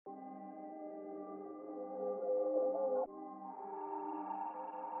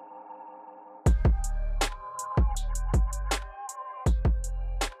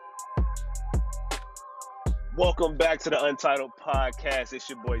Welcome back to the Untitled Podcast. It's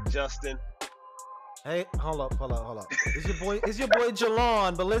your boy Justin. Hey, hold up. It's your boy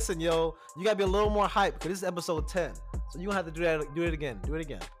Jalon. But listen, yo, you gotta be a little more hype because this is episode 10. So you gonna have to do that. Do it again.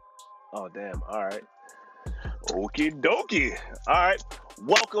 Oh damn! All right. Okie dokie. All right.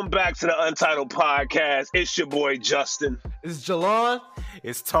 Welcome back to the Untitled Podcast. It's your boy Justin. It's Jalon.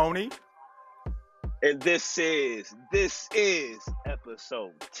 It's Tony. And this is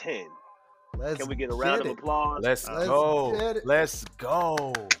episode 10. Can we get a round of applause? Let's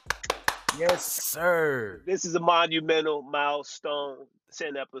go. Yes, sir. This is a monumental milestone,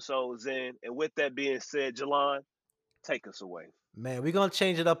 10 episodes in. And with that being said, Jalon, take us away. Man, we're gonna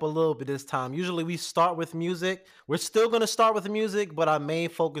change it up a little bit this time. Usually we start with music. We're still gonna start with music, but our main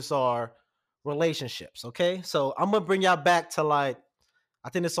focus are relationships. Okay, so I'm gonna bring y'all back to I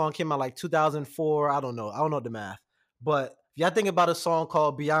think this song came out 2004. I don't know the math, but if y'all think about a song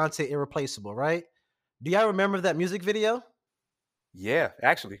called Beyonce "Irreplaceable," right? Do y'all remember that music video? Yeah,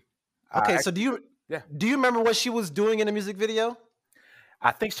 actually. Okay, so do you remember what she was doing in the music video?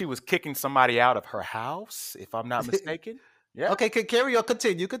 I think she was kicking somebody out of her house, if I'm not mistaken. Yeah. Okay, carry on.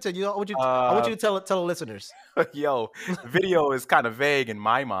 Continue. I want you to tell the listeners. Yo, the video is kind of vague in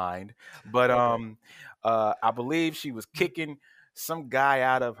my mind, but I believe she was kicking some guy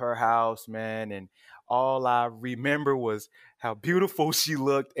out of her house, man, and all I remember was how beautiful she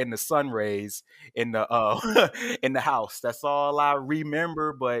looked in the sun rays in the in the house. That's all I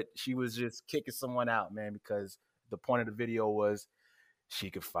remember. But she was just kicking someone out, man, because the point of the video was she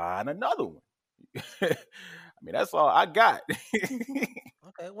could find another one. I mean, that's all I got.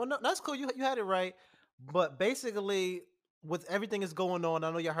 Okay, well, no, that's cool. You had it right. But basically, with everything that's going on,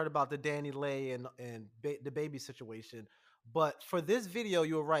 I know y'all heard about the Danny Lay and the baby situation. But for this video,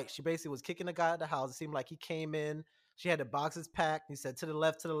 you were right. She basically was kicking the guy out of the house. It seemed like he came in. She had the boxes packed. He said to the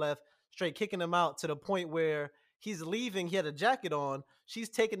left, straight kicking him out to the point where he's leaving. He had a jacket on. She's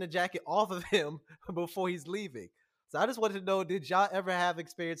taking the jacket off of him before he's leaving. So I just wanted to know, did y'all ever have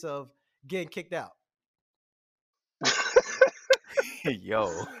experience of getting kicked out?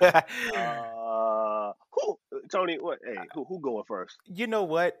 Yo. Tony, what? Hey, who going first? You know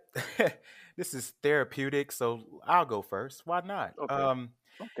what? This is therapeutic, so I'll go first. Why not? Okay.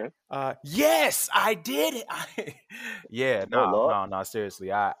 Yes, I did. No,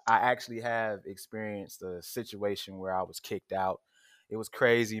 seriously. I actually have experienced a situation where I was kicked out. It was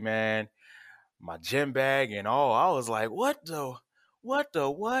crazy, man. My gym bag and all. I was like, what the? But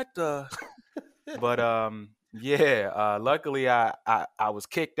luckily I was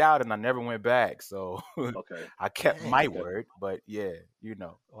kicked out and I never went back. So okay. I kept my word, but yeah, you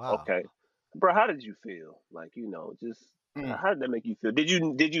know. Wow. Okay. Bro, how did you feel? How did that make you feel?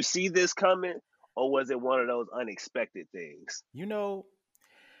 Did you see this coming, or was it one of those unexpected things? You know,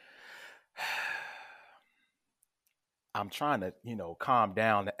 I'm trying to, calm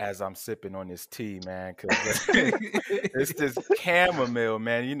down as I'm sipping on this tea, man, because it's this chamomile,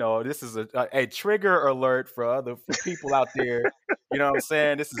 man. This is a trigger alert for people out there. You know what I'm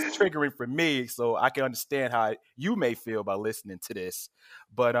saying? This is triggering for me, so I can understand how you may feel by listening to this.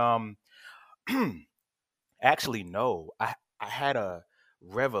 But actually, no, I had a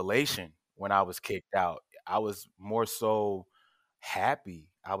revelation when I was kicked out. I was more so happy.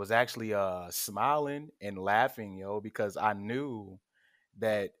 I was actually smiling and laughing, because I knew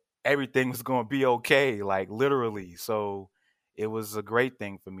that everything was going to be okay, like literally. So it was a great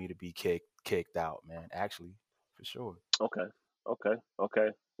thing for me to be kicked out, man, actually, for sure. Okay.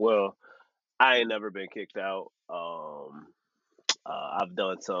 Well, I ain't never been kicked out. I've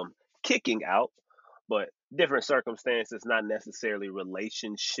done some kicking out, but different circumstances, not necessarily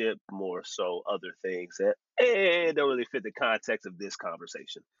relationship, more so other things that don't really fit the context of this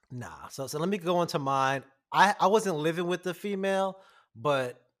conversation. Nah. So let me go into mine. I wasn't living with the female,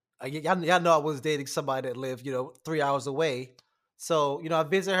 but y'all know I was dating somebody that lived, 3 hours away. So, I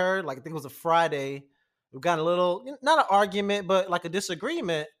visit her, I think it was a Friday. We got a little, not an argument, but like a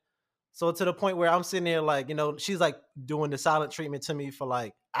disagreement. So to the point where I'm sitting there, she's doing the silent treatment to me for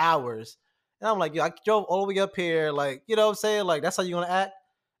hours. And I'm like, yo, I drove all the way up here, you know what I'm saying? That's how you're going to act?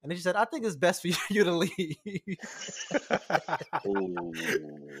 And then she said, I think it's best for you to leave.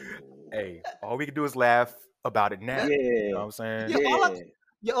 Hey, all we can do is laugh about it now. Yeah. You know what I'm saying?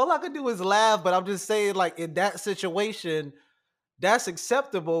 All I can do is laugh, but I'm just saying, in that situation, that's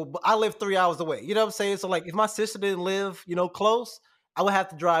acceptable, but I live 3 hours away. You know what I'm saying? So, if my sister didn't live, close, I would have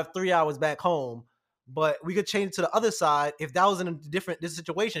to drive 3 hours back home. But we could change it to the other side. If that was in this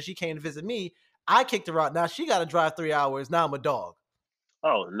situation, she came to visit me, I kicked her out. Now she got to drive 3 hours. Now I'm a dog.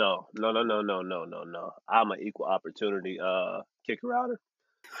 Oh, no. I'm an equal opportunity kicker outer.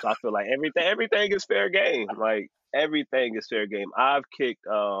 So I feel like everything is fair game. Like everything is fair game. I've kicked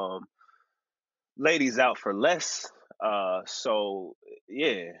ladies out for less. So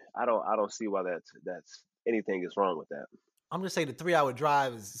yeah, I don't see why that's anything is wrong with that. I'm just saying the 3 hour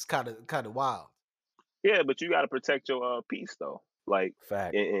drive is kind of wild. Yeah, but you got to protect your peace though. Like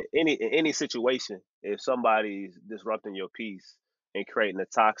Fact. in any situation, if somebody's disrupting your peace and creating a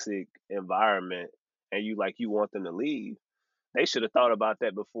toxic environment, and you want them to leave, they should have thought about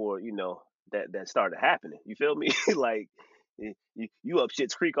that before that started happening. You feel me? Like you up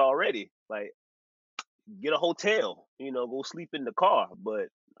shit's creek already. Like get a hotel. Go sleep in the car. But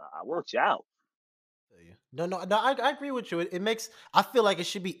I want you out. No, no, no. I agree with you. It makes I feel like it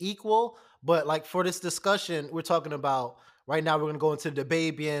should be equal, but like for this discussion, we're talking about right now. We're gonna go into the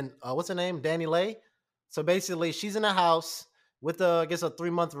baby and what's her name, Danny Lay. So basically, she's in a house with I guess a 3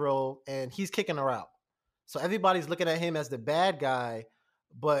 month old, and he's kicking her out. So everybody's looking at him as the bad guy,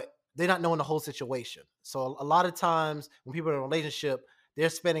 but they're not knowing the whole situation. So a lot of times when people are in a relationship, they're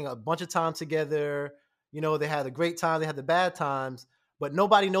spending a bunch of time together. They had a great time, they had the bad times, but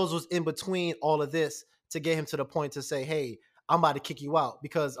nobody knows what's in between all of this to get him to the point to say, "Hey, I'm about to kick you out."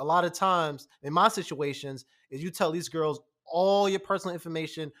 Because a lot of times in my situations, is you tell these girls all your personal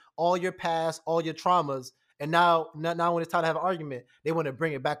information, all your past, all your traumas, and now when it's time to have an argument, they want to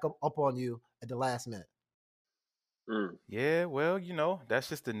bring it back up on you at the last minute. Mm. Yeah, well, that's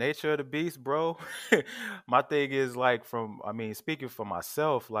just the nature of the beast, bro. My thing is like speaking for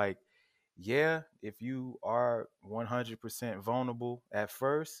myself, like, yeah, if you are 100% vulnerable at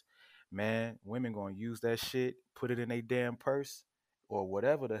first, man, women gonna use that shit, put it in a damn purse or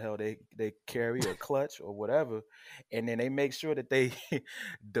whatever the hell they carry or clutch or whatever, and then they make sure that they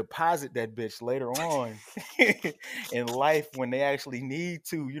deposit that bitch later on in life when they actually need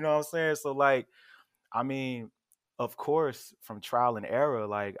to. You know what I'm saying? So like, I mean, of course, from trial and error,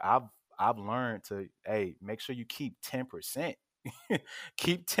 like I've learned to, hey, make sure you keep 10%.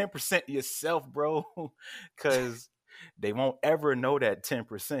 Keep 10% yourself, bro, because they won't ever know that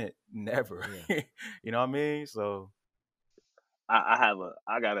 10%. Never. Yeah. You know what I mean? So I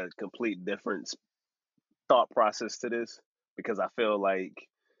got a complete different thought process to this because I feel like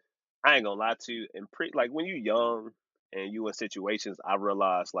I ain't gonna lie to you. And like when you young and you in situations, I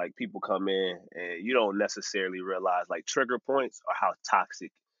realize like people come in and you don't necessarily realize like trigger points or how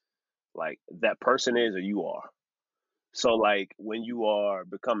toxic like that person is or you are. So like when you are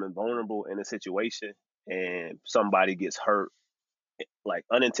becoming vulnerable in a situation and somebody gets hurt, like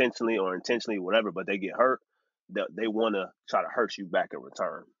unintentionally or intentionally, whatever, but they get hurt, they want to try to hurt you back in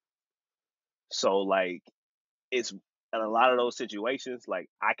return. So like it's in a lot of those situations, like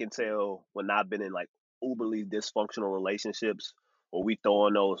I can tell when I've been in like uberly dysfunctional relationships or we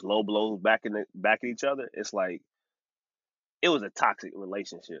throwing those low blows back at each other, it's like it was a toxic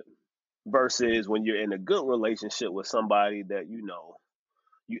relationship. Versus when you're in a good relationship with somebody that you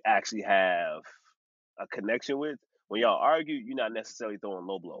actually have a connection with, when y'all argue, you're not necessarily throwing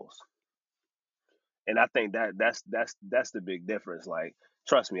low blows. And I think that's the big difference. Like,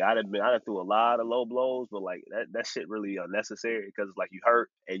 trust me, I done threw a lot of low blows, but like that shit really unnecessary because it's like you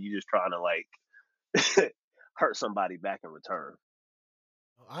hurt and you just trying to like hurt somebody back in return.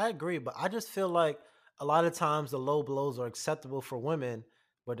 I agree, but I just feel like a lot of times the low blows are acceptable for women,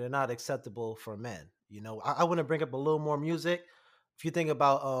 but they're not acceptable for men. I want to bring up a little more music. If you think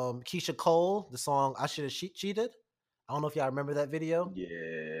about Keisha Cole, the song "I Should Have Cheated," I don't know if y'all remember that video. Yeah,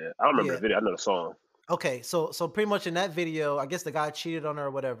 I don't remember Yeah. the video. I know the song. Okay, so pretty much in that video, I guess the guy cheated on her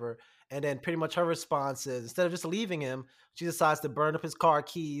or whatever, and then pretty much her response is instead of just leaving him, she decides to burn up his car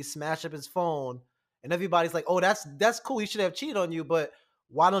keys, smash up his phone, and everybody's like, "Oh, that's cool. He should have cheated on you, but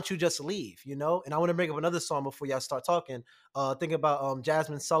why don't you just leave?" And I want to bring up another song before y'all start talking. Think about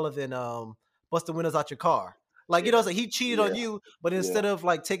Jasmine Sullivan, "Bust the Windows Out Your Car." Like Yeah, it's like he cheated on yeah, you, but yeah. instead of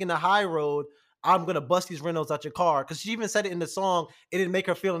like taking the high road, I'm gonna bust these windows out your car. Because she even said it in the song. It didn't make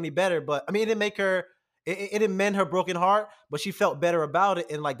her feel any better, but I mean, it didn't make her it didn't mend her broken heart, but she felt better about it.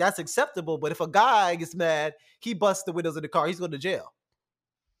 And like that's acceptable. But if a guy gets mad, he busts the windows of the car, he's going to jail.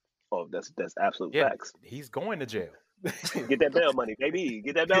 Oh, that's absolute yeah, facts. he's going to jail. Get that bail money, baby.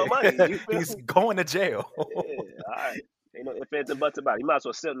 Get that bail money. You feel He's me? going to jail. Yeah, all right. Ain't no ifs, ands, and buts about it. You might as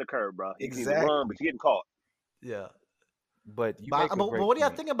well sit in the curb, bro. You can either run, but Exactly. you're getting caught. Yeah. But you But, make a but, but great what do y'all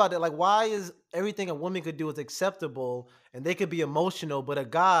point. think about it? Like, why is everything a woman could do is acceptable and they could be emotional, but a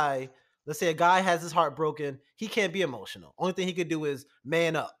guy, let's say a guy has his heart broken, he can't be emotional. Only thing he could do is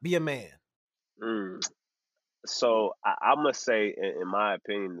man up, be a man. Mm. So I must say, in my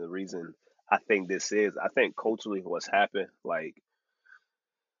opinion, the reason I think this is, I think culturally what's happened, like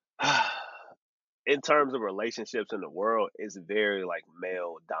in terms of relationships in the world, it's very like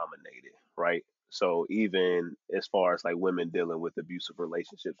male dominated, right? So even as far as like women dealing with abusive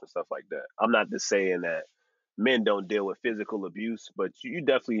relationships and stuff like that, I'm not just saying that men don't deal with physical abuse, but you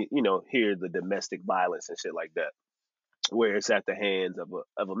definitely, hear the domestic violence and shit like that, where it's at the hands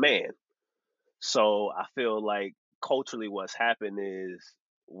of a man. So I feel like culturally, what's happened is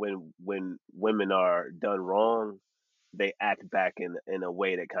when women are done wrong, they act back in a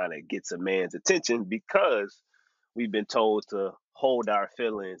way that kind of gets a man's attention because we've been told to hold our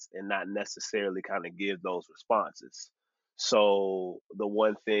feelings and not necessarily kind of give those responses. So the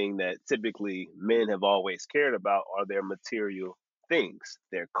one thing that typically men have always cared about are their material things,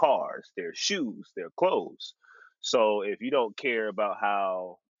 their cars, their shoes, their clothes. So if you don't care about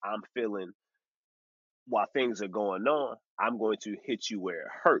how I'm feeling while things are going on, I'm going to hit you where it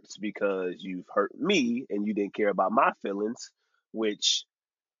hurts because you've hurt me and you didn't care about my feelings, which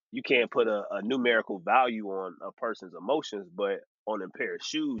you can't put a numerical value on a person's emotions, but on a pair of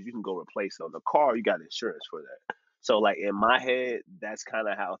shoes, you can go replace it on the car. You got insurance for that. So, like in my head, that's kind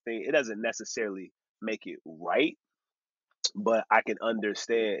of how things. It doesn't necessarily make it right, but I can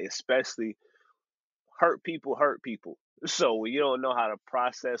understand, especially hurt people hurt people. So when you don't know how to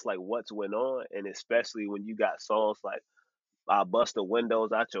process like what's went on, and especially when you got songs like "I bust the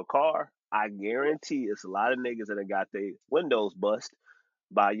windows out your car," I guarantee it's a lot of niggas that have got their windows bust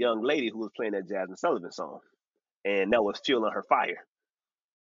by a young lady who was playing that Jasmine Sullivan song, and that was fueling her fire.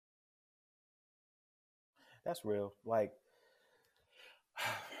 That's real. Like,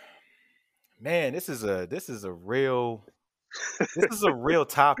 man, this is a real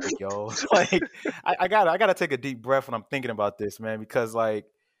topic, yo. Like, I gotta take a deep breath when I'm thinking about this, man, because like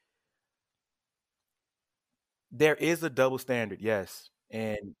there is a double standard, yes,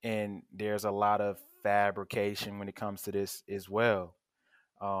 and there's a lot of fabrication when it comes to this as well.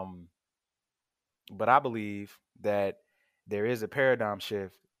 Um, but I believe that there is a paradigm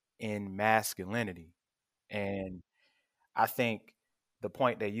shift in masculinity, and I think the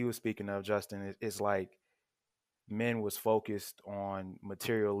point that you were speaking of, Justin, is like men was focused on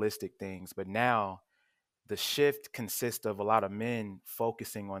materialistic things, but now the shift consists of a lot of men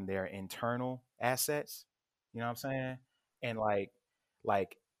focusing on their internal assets. You know what I'm saying? And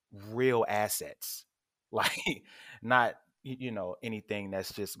like real assets, like not anything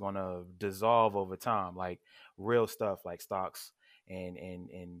that's just gonna dissolve over time, like real stuff like stocks and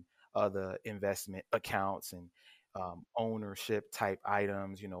other investment accounts and ownership type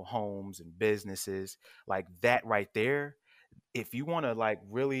items, homes and businesses, like that right there. If you want to like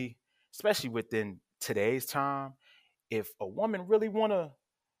really, especially within today's time, if a woman really want to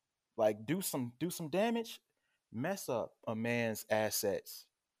like do some damage, mess up a man's assets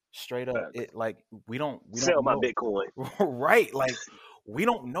straight up. Facts. It like we don't Sell my know. Bitcoin. Right, like we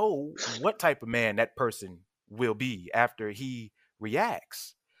don't know what type of man that person will be after he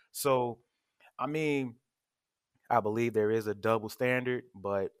reacts. So I mean, I believe there is a double standard,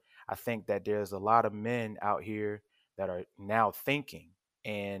 but I think that there's a lot of men out here that are now thinking,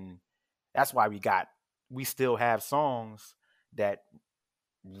 and that's why we still have songs that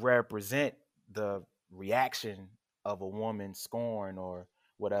represent the reaction of a woman scorn or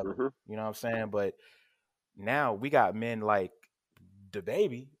whatever. Hmm. You know what I'm saying? But now we got men like the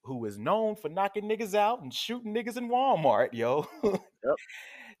baby who is known for knocking niggas out and shooting niggas in Walmart, yo. Yep.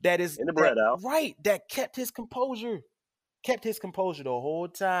 that is In the that bread out. right, that kept his composure the whole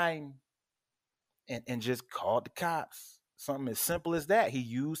time and just called the cops. Something as simple as that. He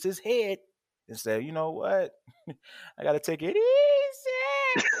used his head and said, you know what? I gotta take it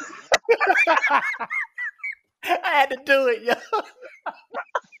easy. I had to do it, yo.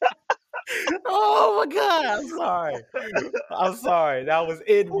 Oh my god, I'm sorry. I'm sorry. That was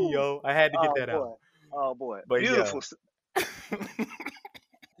in me, yo. I had to get Oh that out. boy. Oh boy. But yeah. Beautiful.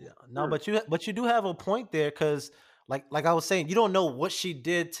 Yeah, no, but you do have a point there because like I was saying, you don't know what she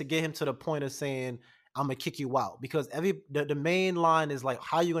did to get him to the point of saying I'm gonna kick you out because the main line is like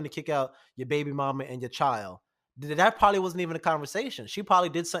how you gonna kick out your baby mama and your child. That probably wasn't even a conversation. She probably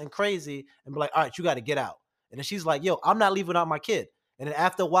did something crazy and be like, all right, you got to get out. And then she's like, yo, I'm not leaving out my kid. And then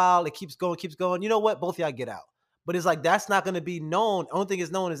after a while, it keeps going, keeps going. You know what? Both of y'all get out. But it's like that's not going to be known. Only thing is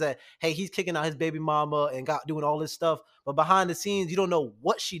known is that hey, he's kicking out his baby mama and got doing all this stuff. But behind the scenes, you don't know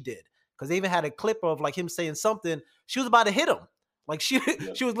what she did because they even had a clip of like him saying something. She was about to hit him. Like she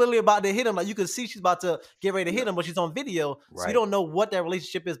Yeah. she was literally about to hit him. Like you could see she's about to get ready to hit Yeah. him, but she's on video, so you Right. don't know what that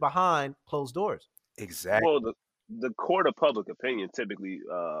relationship is behind closed doors. Exactly. Well, the court of public opinion typically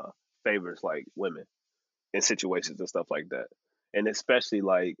favors like women in situations and stuff like that, and especially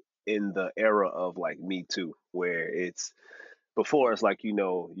like in the era of like Me Too, where it's before it's like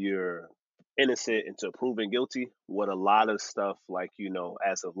you're innocent until proven guilty. What a lot of stuff, like,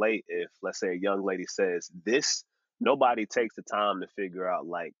 as of late, if let's say a young lady says this, nobody takes the time to figure out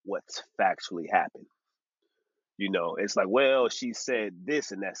like what's factually happened. It's like, well, she said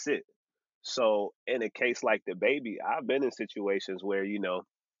this and that's it. So in a case like the baby, I've been in situations where,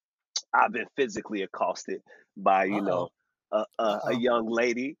 I've been physically accosted by, Uh-oh. a Uh-oh. young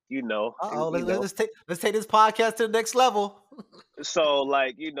lady, Uh-oh. Let's take this podcast to the next level. so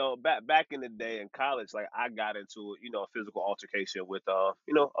like, back in the day in college, like I got into, a physical altercation with a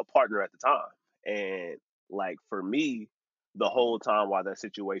partner at the time. And like for me, the whole time while that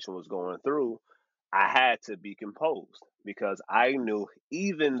situation was going through, I had to be composed because I knew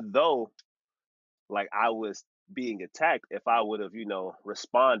even though like I was being attacked, if I would have,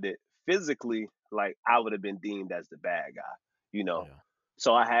 responded physically, like I would have been deemed as the bad guy, you know. Yeah.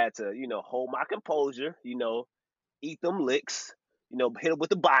 So I had to, hold my composure, eat them licks, hit him with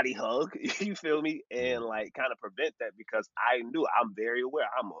the body hug, you feel me? And like kind of prevent that because I knew I'm very aware.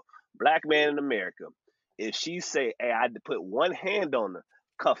 I'm a black man in America. If she say, hey, I had to put one hand on her,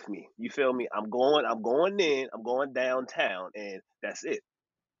 cuff me. You feel me? I'm going in, I'm going downtown, and that's it.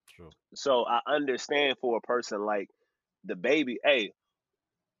 True. So I understand for a person like the baby, hey,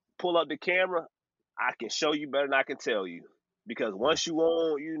 pull up the camera, I can show you better than I can tell you. Because Yeah. once you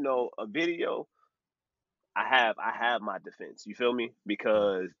own, a video, I have my defense. You feel me?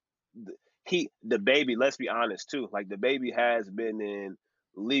 Because the baby, let's be honest too, like the baby has been in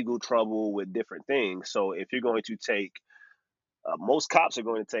legal trouble with different things. So if you're going to take, most cops are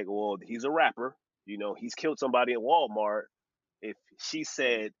going to take, well, he's a rapper, he's killed somebody in Walmart. If she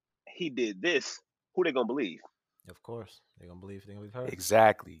said he did this, who they gonna believe? Of course. They're gonna believe her.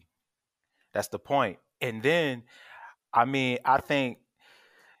 Exactly. That's the point. And then, I mean, I think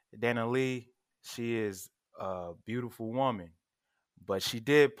Dana Lee, she is a beautiful woman, but she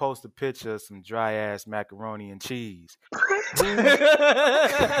did post a picture of some dry ass macaroni and cheese.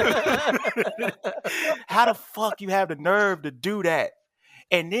 How the fuck you have the nerve to do that?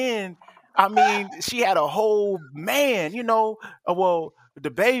 And then, I mean, she had a whole man, well,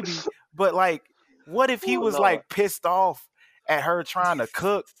 the baby, but like, what if he Oh, was Lord. like pissed off at her trying to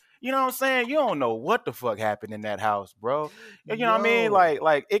cook? You know what I'm saying? You don't know what the fuck happened in that house, bro. You know what I mean? Yo.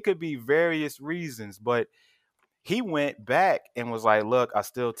 Like it could be various reasons, but he went back and was like, look, I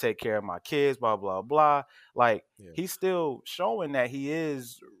still take care of my kids, blah, blah, blah. Like, Yeah. he's still showing that he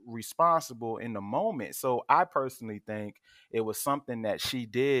is responsible in the moment. So I personally think it was something that she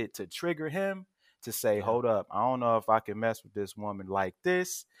did to trigger him to say, Yeah. hold up, I don't know if I can mess with this woman like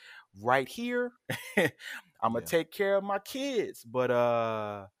this right here. I'm going to take care of my kids.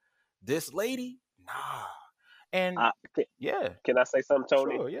 But this lady, nah. And yeah. Can I say something,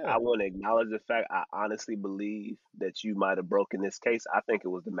 Tony? Sure, yeah. I want to acknowledge the fact I honestly believe that you might have broken this case. I think it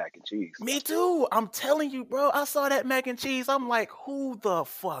was the mac and cheese. Me too. I'm telling you, bro. I saw that mac and cheese. I'm like, who the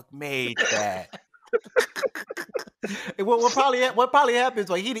fuck made that? And what probably happens?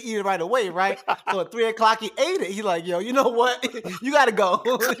 Like he didn't eat it right away, right? So at 3:00 he ate it. He's like, yo, you know what? You gotta go.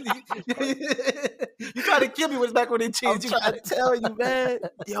 You try to kill me with macaroni and cheese. I'm trying to tell you, man.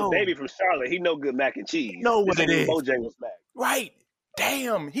 Yo, The baby from Charlotte, he know good mac and cheese. He know what This it ain't is. Bojangles mac. Right.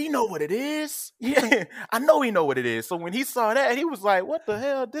 Damn, he know what it is. Yeah, I know he know what it is. So when he saw that, he was like, what the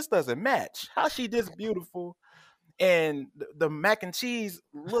hell? This doesn't match. How she this beautiful and the mac and cheese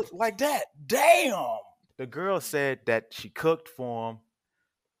look like that? Damn. The girl said that she cooked for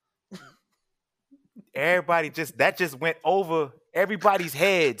him. Everybody just went over everybody's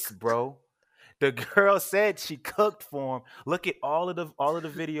heads, bro. The girl said she cooked for him. Look at all of the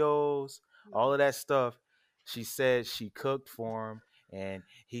videos, all of that stuff. She said she cooked for him, and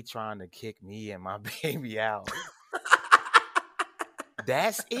he trying to kick me and my baby out.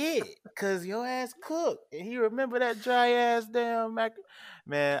 That's it, cause your ass cooked, and he remember that dry ass damn mac.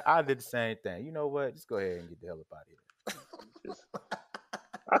 Man, I did the same thing. You know what? Just go ahead and get the hell up out of here.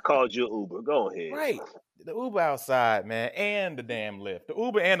 I called you Uber. Go ahead. Right. The Uber outside, man, and the damn Lyft. The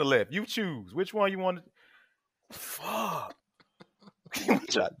Uber and the Lyft. You choose which one you want to. Fuck. I'm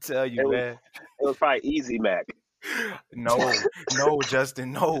trying to tell you, man. It was probably Easy Mac. No,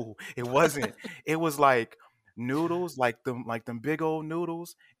 Justin, no. It wasn't. It was like noodles, like them big old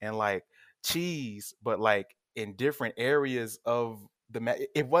noodles, and like cheese, but like in different areas of the.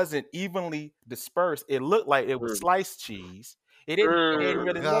 It wasn't evenly dispersed. It looked like it was sliced cheese. It didn't really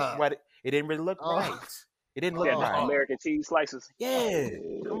look right. It didn't really look right. It didn't look right. American cheese slices. Yeah.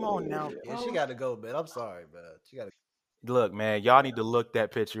 Come on now. Yeah, she got to go, man. I'm sorry, man. She got to. Look, man, y'all need to look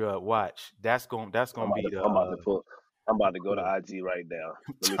that picture up. Watch. That's gonna be the. I'm about to go to IG right now.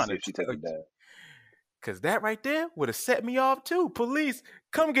 Let me see if she take it down. Cause that right there would have set me off too. Police,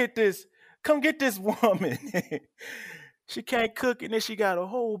 come get this come get this woman. She can't cook and then she got a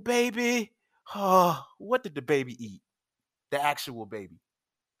whole baby. Oh, what did the baby eat? The actual baby.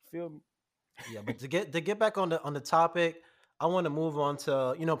 Feel me? Yeah, but to get back on the topic, I want to move on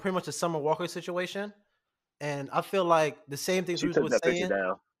to pretty much the Summer Walker situation, and I feel like the same things She Bruce took was that picture saying.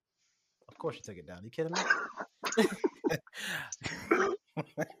 down. Of course, you took it down. You kidding me?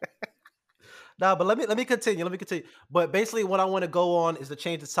 Nah, but let me continue. Let me continue. But basically, what I want to go on is to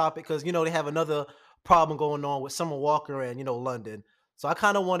change the topic because they have another problem going on with Summer Walker and London. So I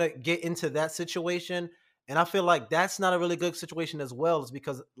kind of want to get into that situation, and I feel like that's not a really good situation as well. Is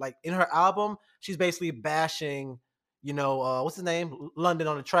because like in her album, she's basically bashing, what's his name, London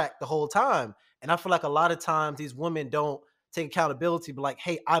on the track the whole time, and I feel like a lot of times these women don't take accountability, but like,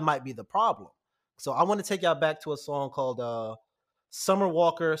 hey, I might be the problem. So I want to take y'all back to a song called Summer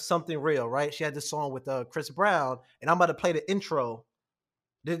Walker, Something Real, right? She had this song with Chris Brown, and I'm about to play the intro.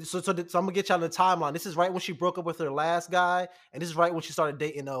 So I'm gonna get y'all the timeline. This is right when she broke up with her last guy, and this is right when she started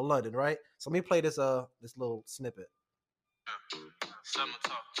dating London, right? So let me play this little snippet.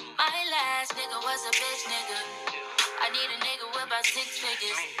 My last nigga was a bitch nigga. I need a nigga with about 6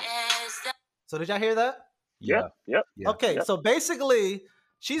 figures. Yes. So did y'all hear that? Yeah. Yep. Yeah. Okay, Yep. so basically,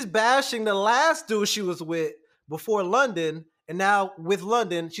 she's bashing the last dude she was with before London, and now with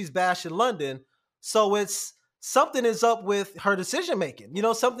London, she's bashing London. So it's something is up with her decision making.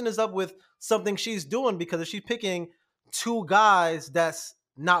 Something is up with something she's doing because if she's picking two guys that's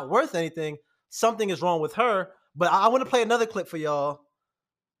not worth anything, something is wrong with her. But I want to play another clip for y'all.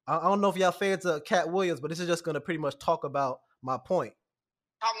 I don't know if y'all fans of Cat Williams, but this is just going to pretty much talk about my point.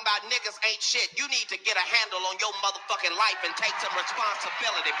 Talking about niggas ain't shit. You need to get a handle on your motherfucking life and take some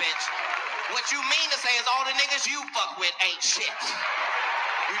responsibility, bitch. What you mean to say is all the niggas you fuck with ain't shit.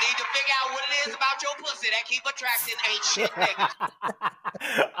 You need to figure out what it is about your pussy that keep attracting ain't shit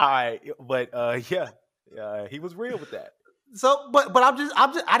niggas. All right, but he was real with that. So, but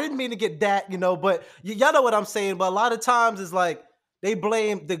I didn't mean to get that, but y'all know what I'm saying. But a lot of times it's like they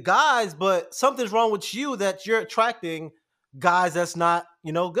blame the guys, but something's wrong with you that you're attracting guys that's not,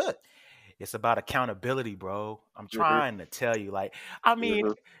 good. It's about accountability, bro. I'm Mm-hmm. trying to tell you. Like, I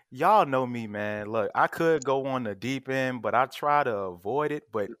mean, y'all know me, man. Look, I could go on the deep end, but I try to avoid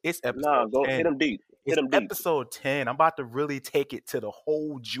it. But it's episode Nah, go 10. hit them deep. Hit It's them deep. episode 10. I'm about to really take it to the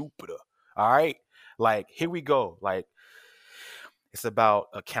whole Jupiter. All right? Like, here we go. Like, it's about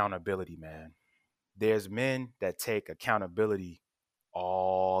accountability, man. There's men that take accountability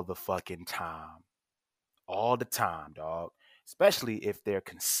all the fucking time. All the time, dog. Especially if they're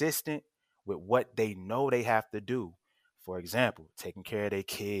consistent with what they know they have to do. For example, taking care of their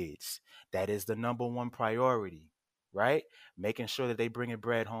kids. That is the number one priority, right? Making sure that they bring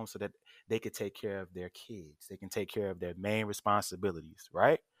bread home so that they can take care of their kids. They can take care of their main responsibilities,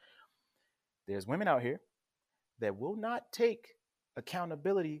 right? There's women out here that will not take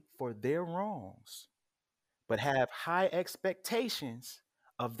accountability for their wrongs, but have high expectations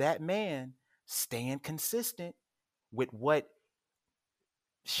of that man staying consistent with what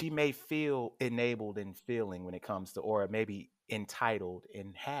she may feel enabled in feeling when it comes to, or maybe entitled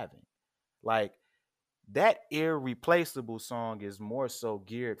in having. Like, that Irreplaceable song is more so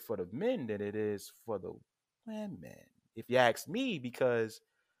geared for the men than it is for the women, if you ask me, because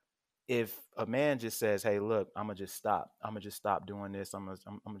if a man just says, hey, look, I'm gonna just stop doing this, I'm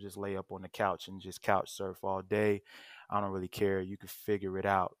gonna just lay up on the couch and just couch surf all day, I don't really care, you can figure it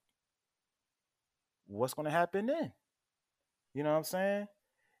out, what's gonna happen then? You know what I'm saying?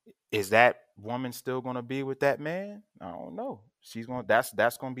 Is that woman still gonna be with that man? I don't know. She's gonna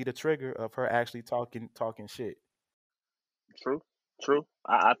that's gonna be the trigger of her actually talking shit. True.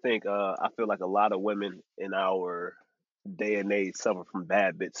 I think I feel like a lot of women in our day and age suffer from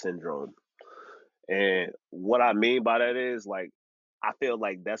bad bitch syndrome. And what I mean by that is like I feel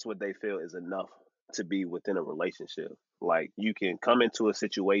like that's what they feel is enough to be within a relationship. Like you can come into a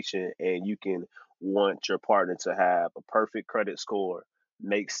situation and you can want your partner to have a perfect credit score,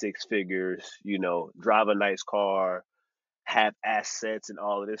 make 6 figures, drive a nice car, have assets and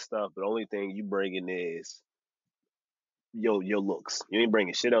all of this stuff. But the only thing you bringing is your looks. You ain't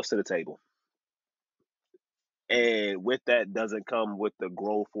bringing shit else to the table. And with that doesn't come with the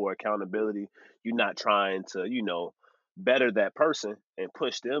growth or accountability. You're not trying to, better that person and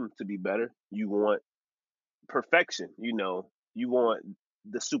push them to be better. You want perfection, you want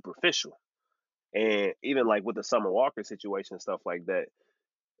the superficial. And even like with the Summer Walker situation and stuff like that,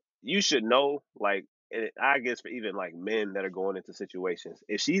 you should know, like, I guess for even like men that are going into situations,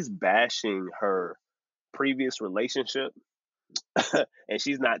 if she's bashing her previous relationship and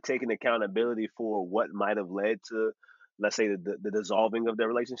she's not taking accountability for what might have led to let's say the dissolving of their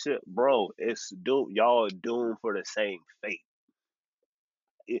relationship, bro, it's y'all are doomed for the same fate.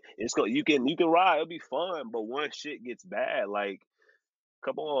 You can ride, it'll be fun, but once shit gets bad, like,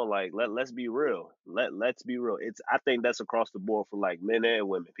 come on, like, let's be real. Let's be real. I think that's across the board for like men and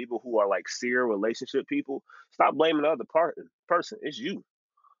women. People who are like serial relationship people, stop blaming the other person. It's you.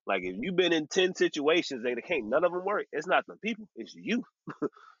 Like, if you've been in 10 situations and can't none of them work, it's not the people, it's you.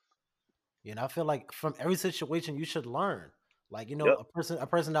 I feel like from every situation you should learn. Like, Yep. a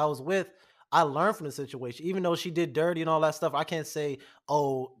person that I was with, I learned from the situation. Even though she did dirty and all that stuff, I can't say,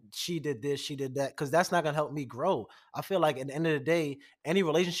 oh, she did this, she did that, because that's not gonna help me grow. I feel like at the end of the day, any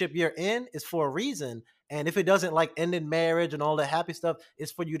relationship you're in is for a reason. And if it doesn't like end in marriage and all that happy stuff,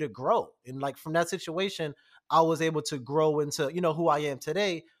 it's for you to grow. And like from that situation, I was able to grow into, who I am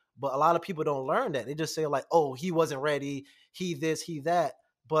today. But a lot of people don't learn that. They just say, like, oh, he wasn't ready, he this, he that.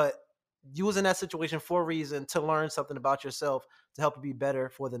 But you was in that situation for a reason, to learn something about yourself, to help you be better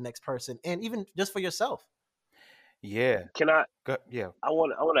for the next person, and even just for yourself. Yeah. Can I Yeah. I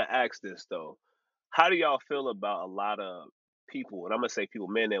want to ask this though. How do y'all feel about a lot of people, and I'm gonna say people,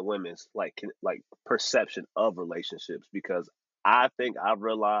 men and women's, like perception of relationships? Because I think I've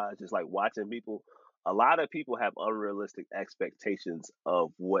realized, just like watching people, a lot of people have unrealistic expectations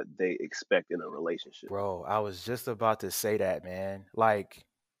of what they expect in a relationship. Bro, I was just about to say that, man. Like,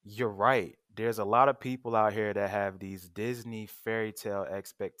 you're right. There's a lot of people out here that have these Disney fairy tale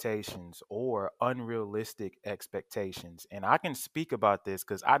expectations or unrealistic expectations. And I can speak about this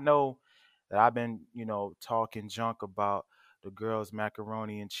because I know that I've been, talking junk about the girls'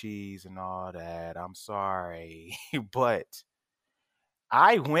 macaroni and cheese and all that. I'm sorry. But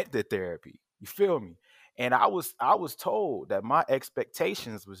I went to therapy. You feel me? And I was told that my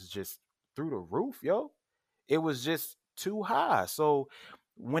expectations was just through the roof, yo. It was just too high. So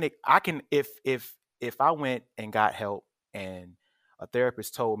when it I can if I went and got help and a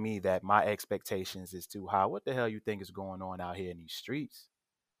therapist told me that my expectations is too high, what the hell you think is going on out here in these streets?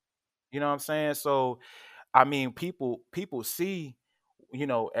 You know what I'm saying? So I mean, people see,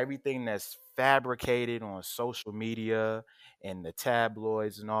 everything that's fabricated on social media and the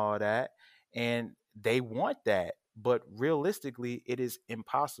tabloids and all that, and they want that. But realistically, it is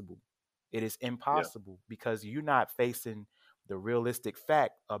impossible. It is Yeah, impossible because you're not facing the realistic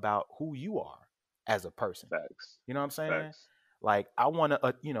fact about who you are as a person. facts, You know what I'm saying? facts. Like I want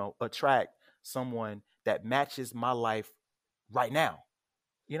to, attract someone that matches my life right now.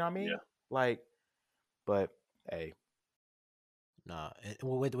 You know what I mean? Yeah, Like, but hey, Nah,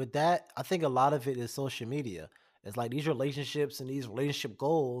 with that, I think a lot of it is social media. It's like these relationships and these relationship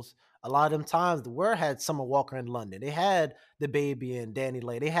goals. A lot of them times, the word had Summer Walker in London. They had the baby and Danny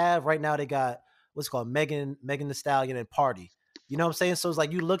Lay. They have right now. They got what's called Megan the Stallion and Party. You know what I'm saying? So it's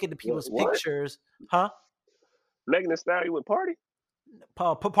like you look at the people's what? pictures, huh? Megan Thee Stallion with Party?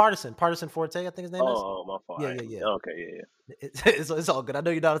 Partisan Forte, I think his name is. Oh, my fault. Yeah, yeah, yeah. Okay, yeah, It's all good. I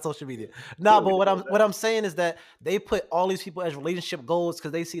know you're not on social media. yeah. Nah, We but can what go I'm with what that. I'm saying is that they put all these people as relationship goals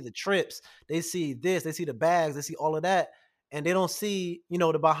because they see the trips, they see this, they see the bags, they see all of that, and they don't see,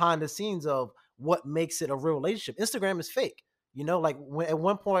 the behind the scenes of what makes it a real relationship. Instagram is fake. Like at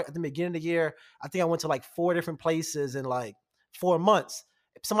one point at the beginning of the year, I think I went to like 4 different places in like 4 months.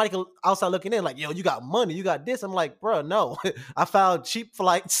 Somebody could outside looking in, like, yo, you got money, you got this. I'm like, bro, no. I found cheap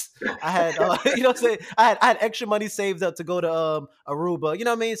flights. I had, what I'm saying? I had extra money saved up to go to Aruba. You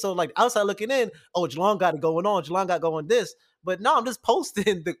know what I mean? So like outside looking in, oh, Jelon got it going on. Jelon got going this. But no, I'm just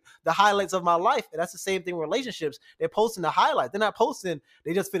posting the highlights of my life. And that's the same thing with relationships. They're posting the highlights. They're not posting,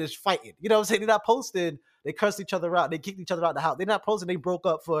 they just finished fighting. You know what I'm saying? They're not posting, they cursed each other out. They kicked each other out the house. They're not posting, they broke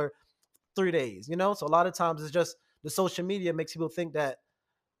up for 3 days, So a lot of times it's just the social media makes people think that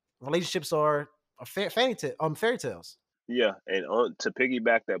relationships are fairy tales. Yeah, and to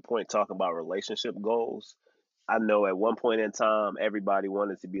piggyback that point, talking about relationship goals, I know at one point in time, everybody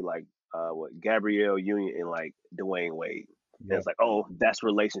wanted to be like what Gabrielle Union and like Dwayne Wade. And yeah. it's like, oh, that's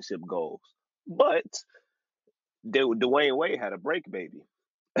relationship goals. But Dwayne Wade had a break baby.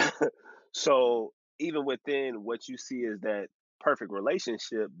 So even within what you see as that perfect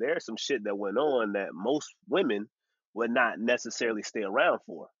relationship, there's some shit that went on that most women would not necessarily stay around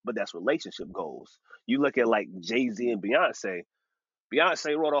for. But that's relationship goals. You look at like Jay-Z and Beyonce.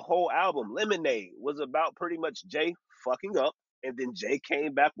 Beyonce wrote a whole album. Lemonade was about pretty much Jay fucking up, and then Jay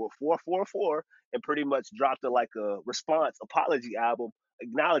came back with 444 and pretty much dropped a response apology album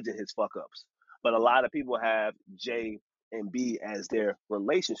acknowledging his fuck ups. But a lot of people have J and B as their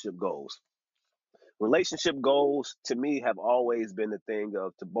relationship goals. Relationship goals to me have always been the thing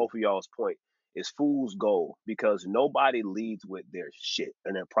of, to both of y'all's point, is fool's goal, because nobody leads with their shit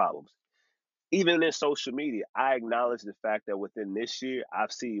and their problems. even in social media, I acknowledge the fact that within this year,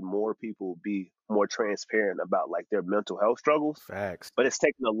 I've seen more people be more transparent about like their mental health struggles. Facts. But it's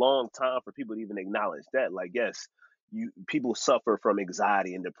taken a long time for people to even acknowledge that. Like, yes, you people suffer from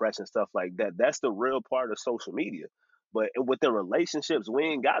anxiety and depression, stuff like that. That's the real part of social media. But within relationships, we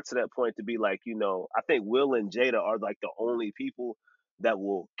ain't got to that point to be like, I think Will and Jada are like the only people that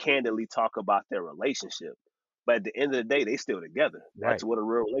will candidly talk about their relationship. But at the end of the day, they still together. That's Right. what a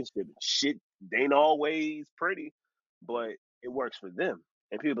real relationship is. Shit, they ain't always pretty, but it works for them.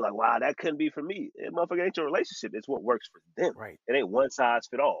 And people be like, wow, that couldn't be for me. It motherfucker ain't your relationship. It's what works for them. Right. It ain't one size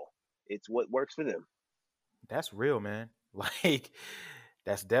fit all. It's what works for them. That's real, man. Like,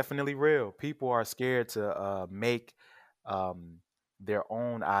 that's definitely real. People are scared to make um, their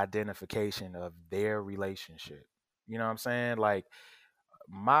own identification of their relationship. You know what I'm saying? Like,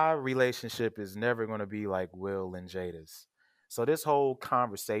 my relationship is never going to be like Will and Jada's. So this whole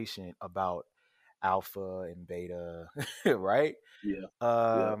conversation about alpha and beta, right? Yeah.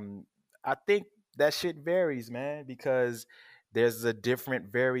 Yeah. I think that shit varies, man, because there's a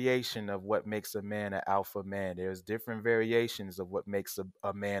different variation of what makes a man an alpha man. There's different variations of what makes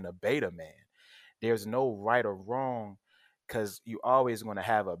a man a beta man. There's no right or wrong because you always going to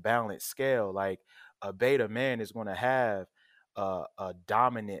have a balanced scale. Like a beta man is going to have a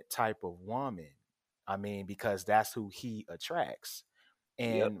dominant type of woman. I mean, because that's who he attracts,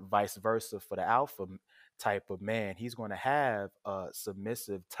 Yep. and vice versa for the alpha type of man. He's going to have a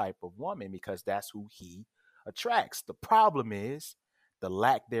submissive type of woman because that's who he attracts. The problem is the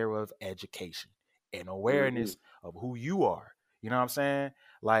lack thereof education and Hmm. awareness of who you are. You know what I'm saying?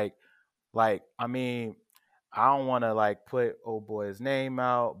 Like, I mean, I don't want to like put old boy's name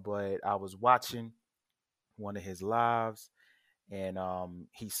out, but I was watching one of his lives, and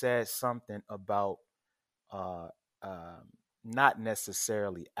he said something about uh, um, not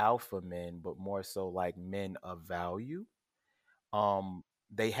necessarily alpha men, but more so like men of value. Um,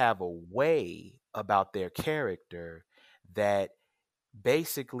 they have a way about their character that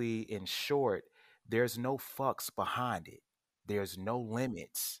basically, in short, there's no fucks behind it. There's no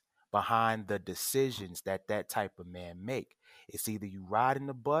limits behind the decisions that that type of man make. It's either you ride in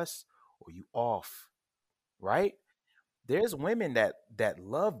the bus or you off, right? There's women that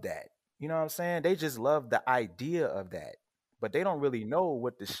love that. You know what I'm saying? They just love the idea of that, but they don't really know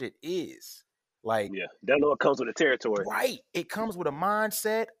what the shit is. Like, Yeah. That know it comes with the territory. right, it comes with a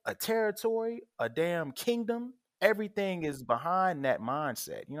mindset, a territory, a damn kingdom. Everything is behind that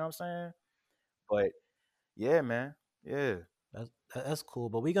mindset. You know what I'm saying? But yeah, man. Yeah. That's cool.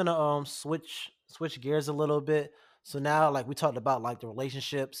 But we're gonna switch gears a little bit. So now, like we talked about, like the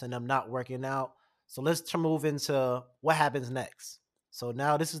relationships and them not working out. So let's move into what happens next. So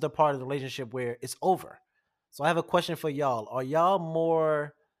now this is the part of the relationship where it's over. So I have a question for y'all. Are y'all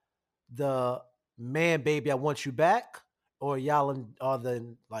more the man, baby, I want you back, or are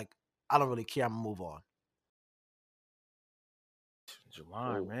the like I don't really care, I'm gonna move on?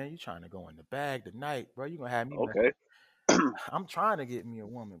 Javon, Oh, man, you trying to go in the bag tonight, bro. You gonna have me mess. okay. I'm trying to get me a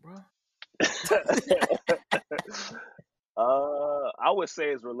woman, bro. I would say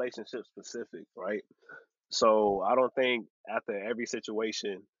it's relationship specific, right? So I don't think after every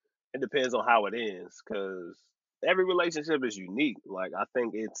situation, it depends on how it ends, because every relationship is unique. Like I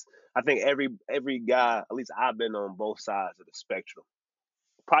think every guy, at least I've been on both sides of the spectrum,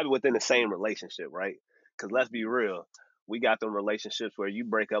 probably within the same relationship, right? Because let's be real, we got them relationships where you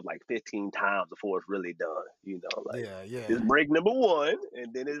break up like 15 times before it's really done. Like Yeah, yeah. this break number one,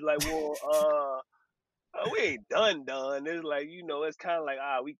 and then it's like, well, we ain't done. It's like, it's kind of like,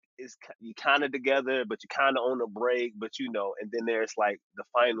 you kind of together, but you kind of on a break, but and then there's like the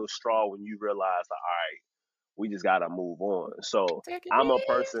final straw when you realize, like, all right, we just gotta move on. So Take it I'm a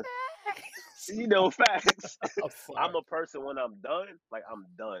person, easy. facts. I'm I'm sorry. a person when I'm done, like I'm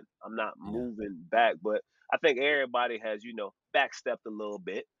done. I'm not Yeah. moving back. But I think everybody has, backstepped a little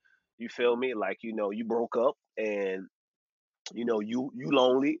bit. You feel me? Like, you broke up and you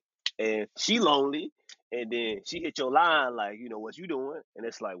lonely and she lonely, and then she hit your line like, what you doing? And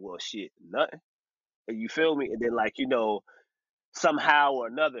it's like, well, shit, nothing. And you feel me? And then like, somehow or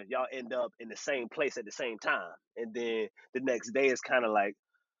another y'all end up in the same place at the same time, and then the next day is kind of like,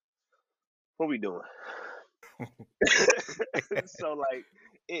 what we doing? So like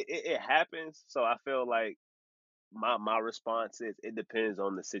it happens. So I feel like my response is, it depends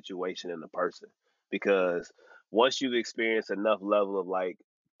on the situation and the person, because once you've experienced enough level of like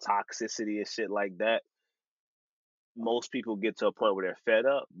toxicity and shit like that, most people get to a point where they're fed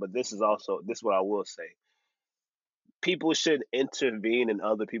up. But this is what I will say: people should intervene in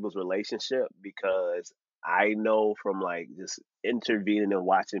other people's relationship, because I know from like just intervening and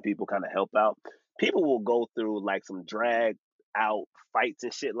watching people kind of help out, people will go through like some drag out fights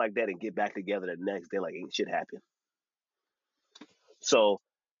and shit like that and get back together the next day like ain't shit happened. So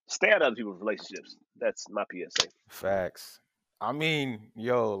stay out of other people's relationships. That's my PSA. Facts. I mean,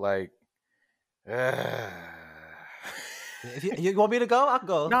 yo, like, If you want me to go, I'll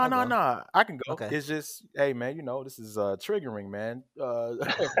go. no, I'll no, go. no. I can go. Okay. It's just, hey, man, this is triggering, man.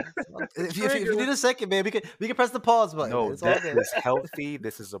 If you need a second, man, we can press the pause button. No, It's all this good. is healthy.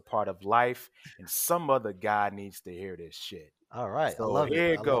 This is a part of life, and some other guy needs to hear this shit. All right, I So love it.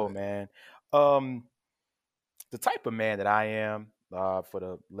 here you I go, love it. man. The type of man that I am, for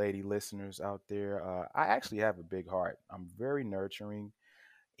the lady listeners out there, I actually have a big heart. I'm very nurturing.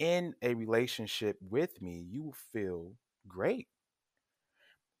 In a relationship with me, you will feel great.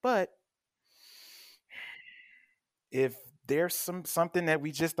 But if there's something that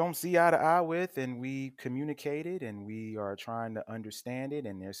we just don't see eye to eye with, and we communicated and we are trying to understand it,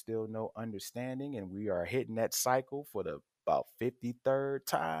 and there's still no understanding, and we are hitting that cycle for the about 53rd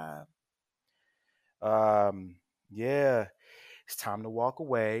time, yeah, it's time to walk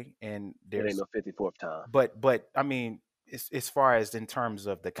away. And It ain't there's no 54th time. but I mean, as far as in terms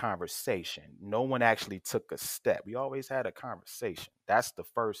of the conversation, no one actually took a step. We always had a conversation. That's the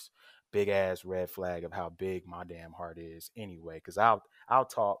first big ass red flag of how big my damn heart is anyway. Because I'll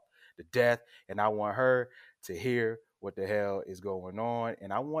talk to death, and I want her to hear what the hell is going on,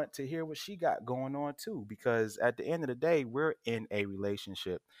 and I want to hear what she got going on too. Because at the end of the day, we're in a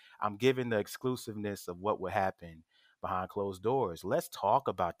relationship. I'm giving the exclusiveness of what would happen behind closed doors. Let's talk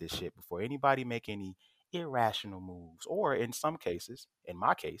about this shit before anybody make any irrational moves, or in some cases, in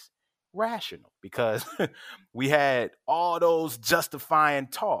my case, rational, because we had all those justifying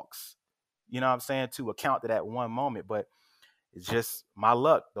talks, you know what I'm saying, to account to that one moment. But it's just my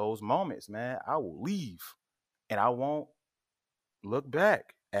luck. Those moments, man, I will leave and I won't look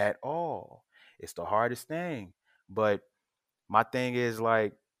back at all. It's the hardest thing. But my thing is,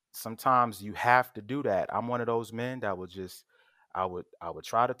 like, sometimes you have to do that. I'm one of those men that would just, I would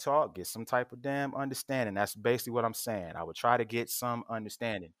try to talk, get some type of damn understanding. That's basically what I'm saying. I would try to get some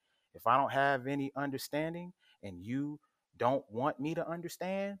understanding. If I don't have any understanding and you don't want me to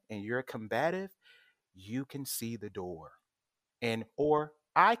understand and you're combative, you can see the door. And or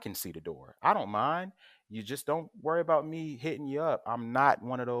I can see the door. I don't mind. You just don't worry about me hitting you up. I'm not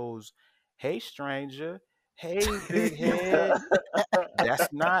one of those, hey stranger, hey big head. That's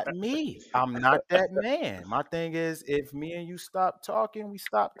not me. I'm not that man. My thing is, if me and you stop talking, we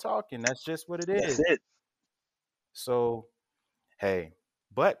stop talking. That's just what it That's is. it. So, hey,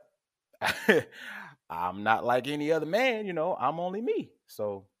 but I'm not like any other man, I'm only me.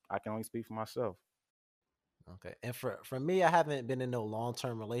 So I can only speak for myself. Okay. And for me, I haven't been in no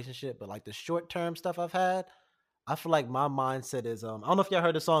long-term relationship, but like the short-term stuff I've had, I feel like my mindset is I don't know if y'all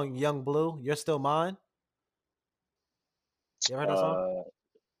heard the song Young Blue, You're Still Mine. You ever heard that song?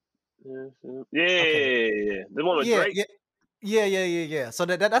 Okay. Yeah. The one with Yeah, Drake. yeah. So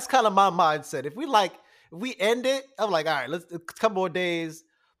that's kind of my mindset. If we end it, I'm like, all right, let's a couple more days,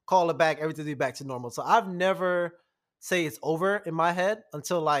 call it back, everything be back to normal. So I've never say it's over in my head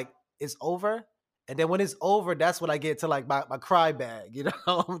until like it's over. And then when it's over, that's when I get to like my cry bag, you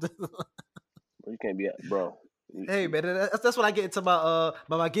know. You can't be, bro. Hey man, that's when I get into my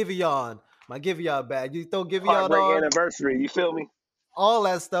Giveon, bag. You throw Giveon Heartbreak on, anniversary. You feel me? all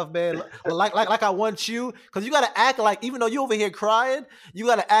that stuff, man. Like I want you, because you gotta act like, even though you over here crying, you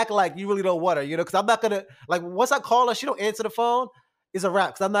gotta act like you really don't want her, because I'm not gonna, like, once I call her, she don't answer the phone, it's a wrap.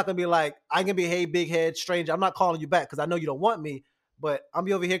 Because I'm not gonna be like, I can be, hey big head stranger, I'm not calling you back because I know you don't want me, but I'm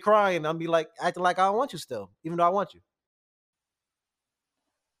be over here crying, I'm be like acting like I don't want you still, even though I want you.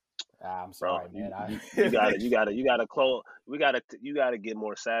 I'm Bro, sorry, man. you gotta close. You gotta get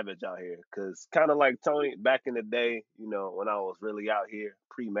more savage out here, cause kind of like Tony back in the day, when I was really out here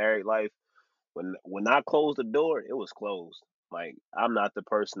pre-married life. When I closed the door, it was closed. Like, I'm not the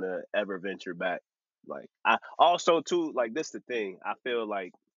person to ever venture back. Like, I also too, like, this the thing. I feel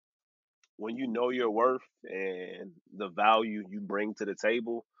like when you know your worth and the value you bring to the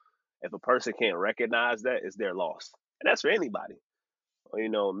table, if a person can't recognize that, it's their loss, and that's for anybody.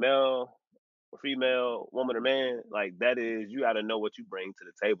 Male or female, woman or man, like, that is, you got to know what you bring to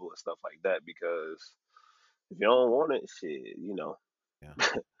the table and stuff like that. Because if you don't want it, shit, Yeah.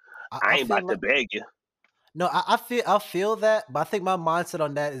 I I ain't feel about to like, beg you. no, I feel that, but I think my mindset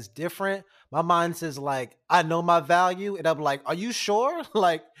on that is different. My mindset is like, I know my value, and I'm like, are you sure?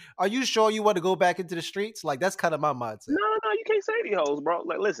 Like, are you sure you want to go back into the streets? Like, that's kind of my mindset. No, you can't say these hoes, bro.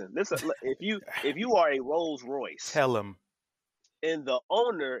 Like, listen, if you are a Rolls Royce, Tell him. And the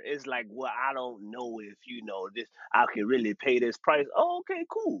owner is like, well, I don't know if this. I can really pay this price. Oh, okay,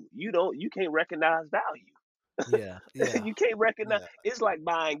 cool. You can't recognize value. Yeah, yeah, You can't recognize. yeah, It's like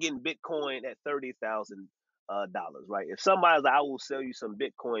getting Bitcoin at $30,000, right? If somebody's like, I will sell you some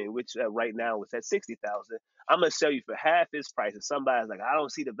Bitcoin, which right now is at 60,000, I'm gonna sell you for half its price. And somebody's like, I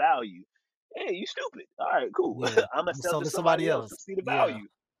don't see the value. Hey, you stupid. All right, cool. yeah. I'm gonna I'm sell selling to to somebody somebody else to else. see the Yeah, value.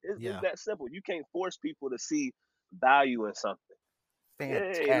 It's yeah, that simple. You can't force people to see value in something.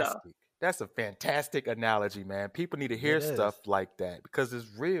 Hey, nah. Fantastic. That's a fantastic analogy, man. People need to yeah. It hear is. stuff like that because it's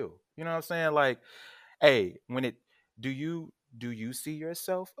real. You know what I'm saying? Like, hey, when it do you see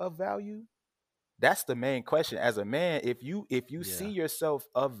yourself of value? That's the main question. As a man, if you see Yeah, yourself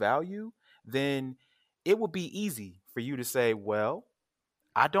of value, then it will be easy for you to say, well,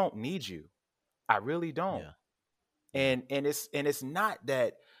 I don't need you. I really don't. yeah, yeah, And it's not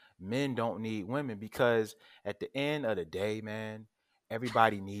that men don't need women, because at the end of the day, man,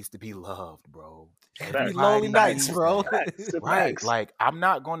 everybody needs to be loved, bro. Every Facts. lonely Everybody nights, needs bro. that. Facts. Right. Facts. Like, I'm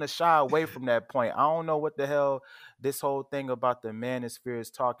not going to shy away from that point. I don't know what the hell this whole thing about the manosphere is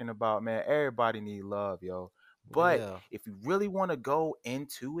talking about, man. Everybody need love, yo. But Yeah, if you really want to go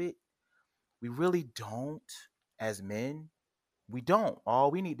into it, we really don't, as men. We don't.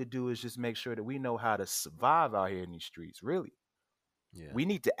 All we need to do is just make sure that we know how to survive out here in these streets, really. yeah, We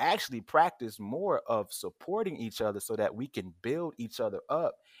need to actually practice more of supporting each other so that we can build each other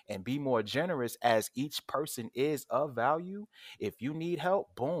up and be more generous as each person is of value. If you need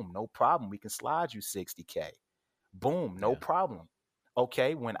help, boom, no problem. We can slide you 60K. Boom, no yeah, problem.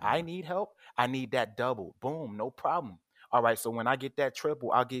 Okay, when I yeah, need help, I need that double. Boom, no problem. All right, so when I get that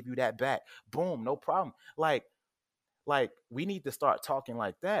triple, I'll give you that back. Boom, no problem. Like we need to start talking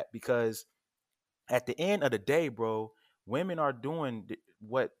like that, because at the end of the day, bro, women are doing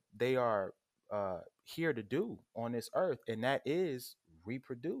what they are here to do on this earth, and that is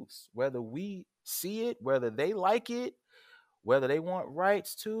reproduce. Whether we see it, whether they like it, whether they want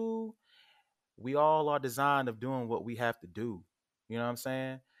rights to, we all are designed of doing what we have to do. You know what I'm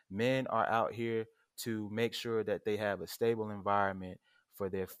saying? Men are out here to make sure that they have a stable environment for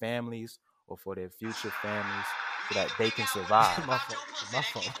their families or for their future families so that they can survive. my fault, my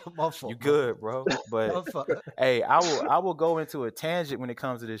fault, my You fault, my good, fault, bro. But my fault. hey, I will go into a tangent when it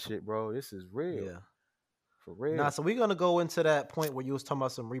comes to this shit, bro. This is real. Yeah. For Nah, real. so we're gonna go into that point where you was talking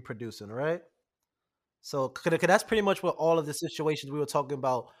about some reproducing, right? So, cause that's pretty much what all of the situations we were talking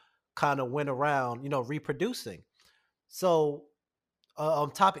about kind of went around, reproducing. So,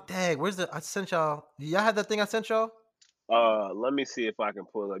 topic, dang, where's I sent y'all? Y'all had that thing I sent y'all? Let me see if I can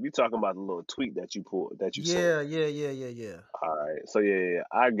pull it up. You talking about the little tweet that you sent. Yeah, yeah, yeah, yeah, yeah. All right. So yeah,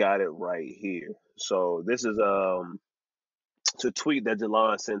 I got it right here. So this is it's a tweet that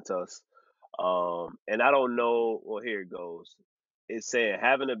Delon sent us. And I don't know. Well, here it goes. It's saying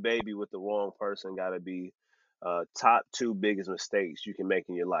having a baby with the wrong person got to be top two biggest mistakes you can make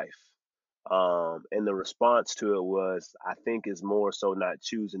in your life. And the response to it was, I think it's more so not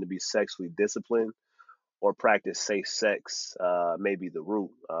choosing to be sexually disciplined or practice safe sex may be the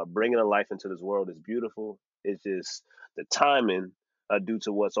root. Bringing a life into this world is beautiful. It's just the timing due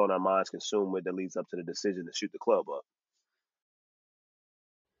to what's on our minds consumed with that leads up to the decision to shoot the club up.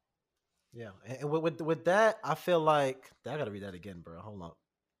 Yeah. And with that, I feel like I gotta read that again, bro. Hold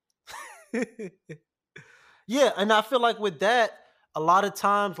on. Yeah, and I feel like with that, a lot of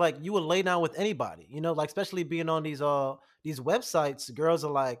times, like you would lay down with anybody, like especially being on these websites, girls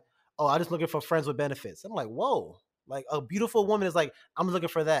are like, "Oh, I'm just looking for friends with benefits." I'm like, "Whoa!" Like a beautiful woman is like, "I'm looking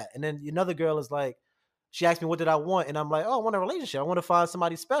for that," and then another girl is like, she asked me, "What did I want?" And I'm like, "Oh, I want a relationship. I want to find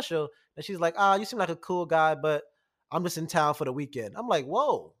somebody special." And she's like, "Ah, you seem like a cool guy, but I'm just in town for the weekend." I'm like,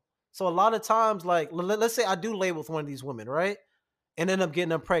 "Whoa!" So a lot of times, like, let's say I do lay with one of these women, right? And end up getting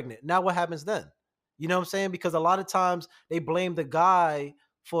them pregnant. Now what happens then? You know what I'm saying? Because a lot of times they blame the guy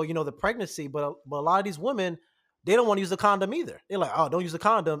for the pregnancy, but a lot of these women, they don't want to use the condom either. They're like, oh, don't use the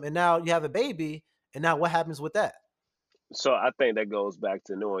condom, and now you have a baby, and now what happens with that? So I think that goes back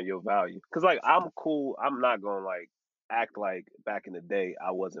to knowing your value. Cause like I'm cool. I'm not gonna like act like back in the day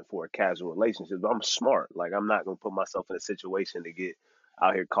I wasn't for a casual relationship. But I'm smart. Like I'm not gonna put myself in a situation to get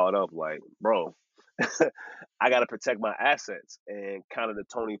out here caught up. Like, bro, I gotta protect my assets. And kind of the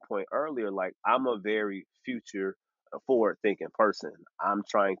Tony point earlier, like I'm a very future forward thinking person. I'm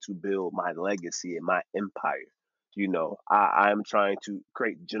trying to build my legacy and my empire. I'm trying to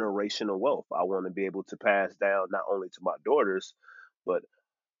create generational wealth. I want to be able to pass down not only to my daughters, but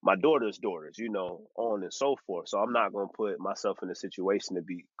my daughter's daughters, on and so forth. So I'm not going to put myself in a situation to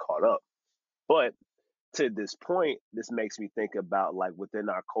be caught up. But to this point, this makes me think about like within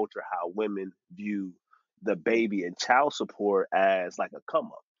our culture how women view the baby and child support as like a come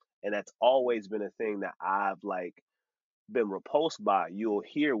up. And that's always been a thing that I've like been repulsed by. You'll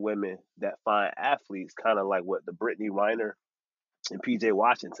hear women that find athletes kind of like what the Brittany Reiner and PJ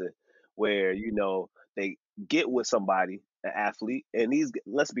Washington, where they get with somebody, an athlete, and these,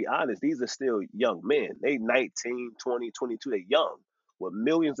 let's be honest, these are still young men. They 19, 20, 22, they young with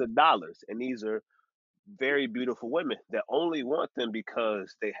millions of dollars, and these are very beautiful women that only want them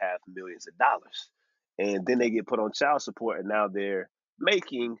because they have millions of dollars. And then they get put on child support, and now they're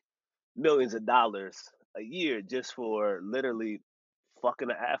making millions of dollars a year just for literally fucking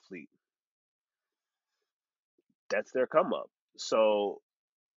an athlete. That's their come up. So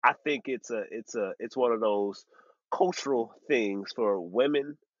I think it's one of those cultural things for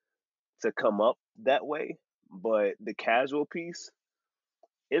women to come up that way. But the casual piece,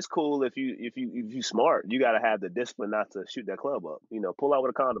 it's cool if you smart. You got to have the discipline not to shoot that club up. Pull out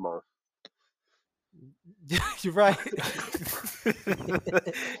with a condom on. You're right.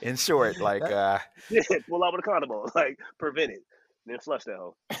 In short, like Yeah, pull out with a condom on. Like, prevent it, then flush that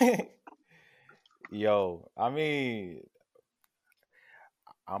hoe. yo, I mean,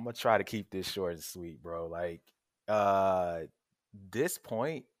 I'm gonna try to keep this short and sweet, bro. Like, this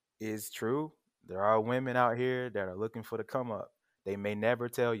point is true. There are women out here that are looking for the come up. They may never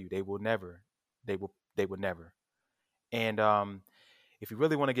tell you. They will never. They will never. And if you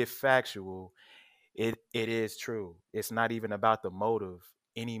really want to get factual, it is true. It's not even about the motive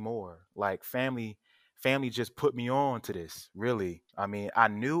anymore. Like, family just put me on to this, really. I mean, I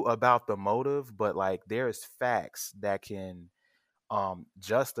knew about the motive, but like there's facts that can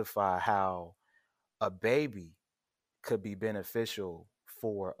justify how a baby could be beneficial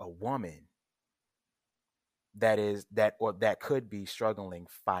for a woman that could be struggling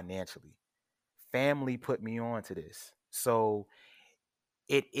financially. Family put me on to this. So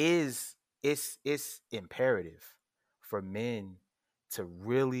it's imperative for men to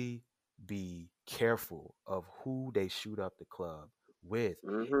really be careful of who they shoot up the club with.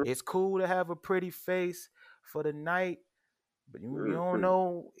 Mm-hmm. It's cool to have a pretty face for the night, but you don't Mm-hmm.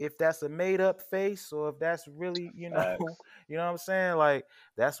 know if that's a made up face or if that's really, Facts. you know what I'm saying? Like,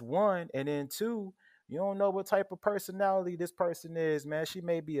 that's one. And then two, you don't know what type of personality this person is, man. She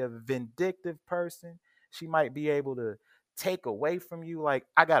may be a vindictive person. She might be able to take away from you. Like,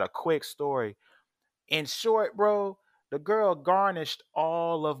 I got a quick story. In short, bro, the girl garnished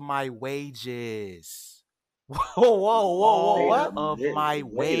all of my wages. Whoa, All Wait a what? of minute. my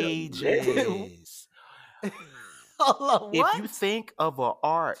Wait a minute. wages. Hold on, If what? you think of an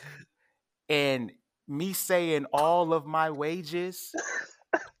art and me saying all of my wages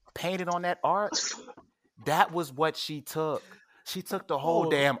painted on that arc, that was what she took. She took the whole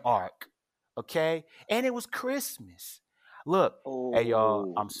Hold damn arc. Okay? And it was Christmas. Look, hey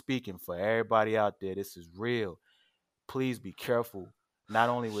y'all, I'm Oh. speaking for everybody out there. This is real. Please be careful, not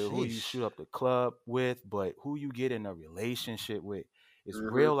only with who you Sheesh. shoot up the club with, but who you get in a relationship with. It's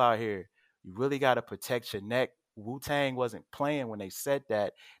Mm-hmm. real out here. You really got to protect your neck. Wu-Tang wasn't playing when they said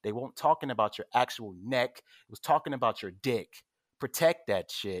that. They weren't talking about your actual neck. It was talking about your dick. Protect that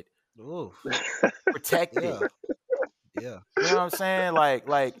shit. Ooh, Protect it. yeah, yeah. You know what I'm saying?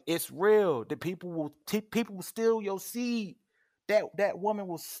 Like it's real. The people will steal your seed. That woman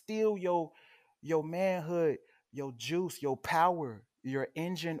will steal your manhood, your juice, your power, your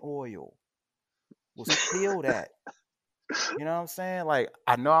engine oil. Will steal that. You know what I'm saying? Like,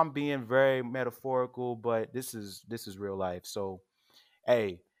 I know I'm being very metaphorical, but this is real life. So,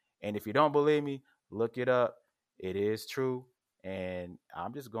 hey, and if you don't believe me, look it up. It is true. And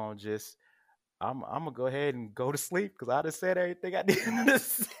I'm gonna go ahead and go to sleep because I just said everything I needed to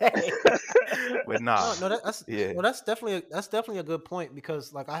say. But nah, No, that's yeah. well, that's definitely a good point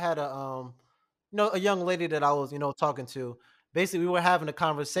because like I had a young lady that I was talking to. Basically, we were having a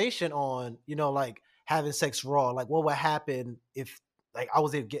conversation on like having sex raw, like what would happen if like I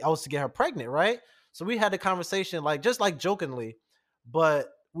was to get her pregnant, right? So we had a conversation like just like jokingly, but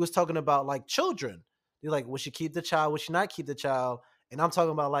we was talking about like children. They're like, would she keep the child? Would she not keep the child? And I'm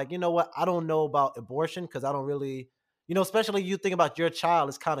talking about like, you know what? I don't know about abortion because I don't really, especially you think about your child.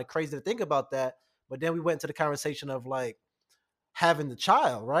 It's kind of crazy to think about that. But then we went into the conversation of like having the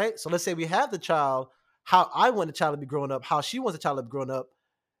child, right? So let's say we have the child, how I want the child to be growing up, how she wants the child to be growing up.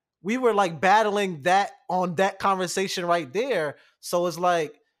 We were like battling that on that conversation right there. So it's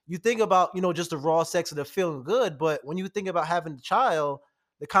like you think about, just the raw sex and the feeling good, but when you think about having the child,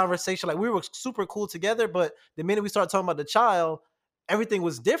 the conversation, like we were super cool together, but the minute we start talking about the child, everything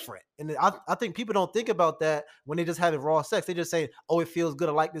was different. And I think people don't think about that when they just having raw sex. They just say, oh, it feels good.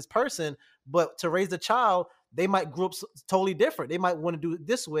 I like this person. But to raise a child, they might grow up totally different. They might want to do it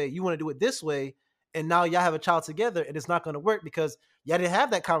this way. You want to do it this way. and now y'all have a child together, and it's not going to work because y'all didn't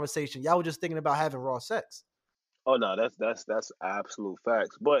have that conversation. Y'all were just thinking about having raw sex. Oh no, that's absolute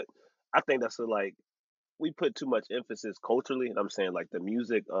facts. But I think that's like we put too much emphasis culturally, and I'm saying like the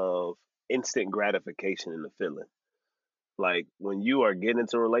music of instant gratification in the feeling. Like when you are getting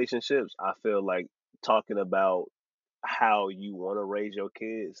into relationships, I feel like talking about how you want to raise your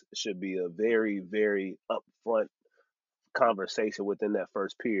kids should be a very, very upfront conversation within that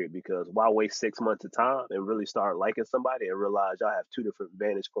first period, because why waste 6 months of time and really start liking somebody and realize y'all have two different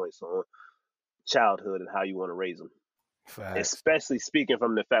vantage points on childhood and how you want to raise them. Facts. Especially speaking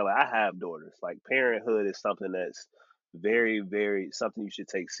from the fact like I have daughters. Like parenthood is something that's very, very something you should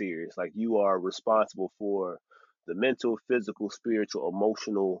take serious. Like you are responsible for the mental, physical, spiritual,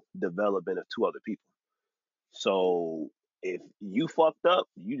 emotional development of two other people. So if you fucked up,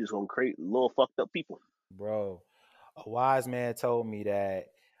 you just gonna create little fucked up people. Bro, a wise man told me that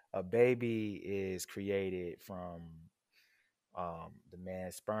a baby is created from the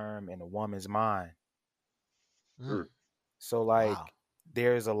man's sperm and a woman's mind. Mm, Mm, So wow. like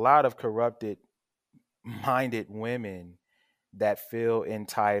there's a lot of corrupted minded women that feel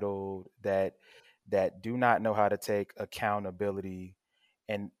entitled, that do not know how to take accountability.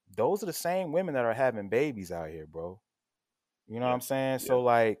 And those are the same women that are having babies out here, bro. You know what yeah, I'm saying? yeah, So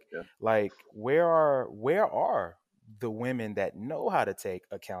like yeah, where are the women that know how to take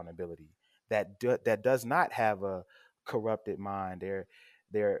accountability, that does not have a corrupted mind?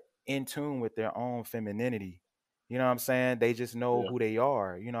 They're in tune with their own femininity. You know what I'm saying? They just know yeah, who they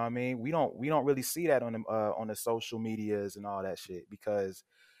are. You know what I mean? We don't really see that on the social medias and all that shit, because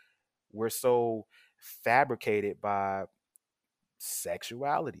we're so fabricated by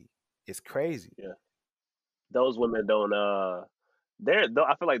sexuality. It's crazy. yeah. Those women don't. They're.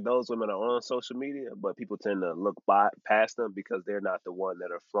 I feel like those women are on social media, but people tend to look past them because they're not the one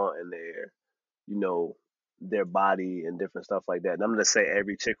that are flaunting their, you know, their body and different stuff like that. And I'm gonna say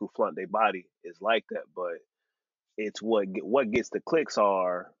every chick who flaunt their body is like that, but it's what gets the clicks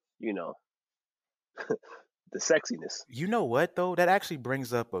are, you know, the sexiness. You know what though? That actually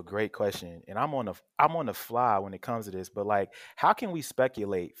brings up a great question, and I'm on the fly when it comes to this. But like, how can we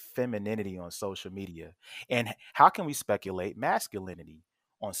speculate femininity on social media, and how can we speculate masculinity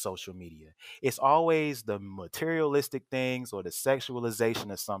on social media? It's always the materialistic things or the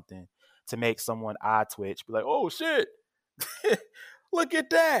sexualization of something to make someone eye twitch, be like, "Oh shit, look at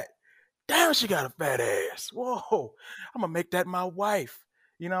that! Damn, she got a fat ass. Whoa, I'm gonna make that my wife."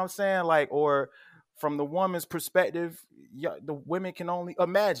 You know what I'm saying? Like, or from the woman's perspective, yeah, the women can only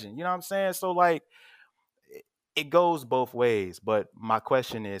imagine. You know what I'm saying? So like, it goes both ways. But my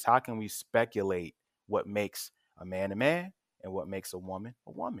question is, how can we speculate what makes a man and what makes a woman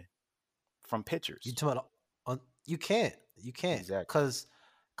from You pictures? talking about you can't Exactly. because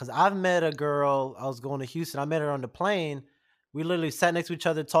I've met a girl. I was going to Houston. I met her on the plane. We literally sat next to each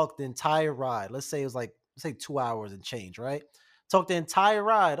other, talked the entire ride. Let's say it was like, let's say 2 hours and change, right? Talked the entire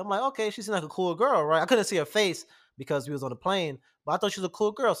ride. I'm like, okay, she seemed like a cool girl, right? I couldn't see her face because we was on the plane, but I thought she was a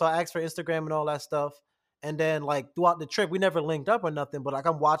cool girl. So I asked for Instagram and all that stuff. And then like throughout the trip, we never linked up or nothing. But like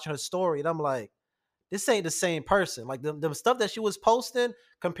I'm watching her story and I'm like, this ain't the same person. Like the stuff that she was posting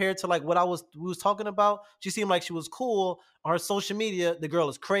compared to like what we was talking about, she seemed like she was cool. On her social media, the girl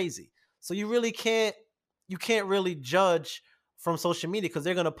is crazy. So you can't really judge from social media because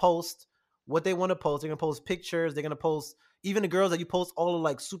they're gonna post what they want to post. They're gonna post pictures. They're gonna post even the girls that you post all of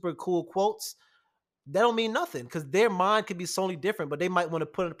like super cool quotes. That don't mean nothing because their mind could be solely different, but they might want to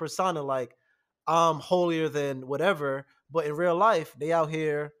put in a persona like I'm holier than whatever. But in real life, they out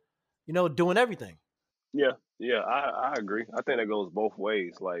here, doing everything. Yeah, yeah, I agree. I think that goes both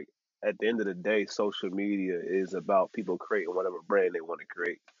ways. Like at the end of the day, social media is about people creating whatever brand they want to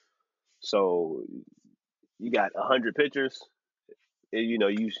create. So you got 100 pictures, and,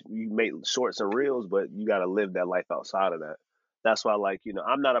 you make shorts and reels, but you got to live that life outside of that. That's why, like,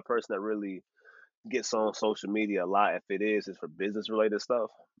 I'm not a person that really gets on social media a lot. If it is, it's for business related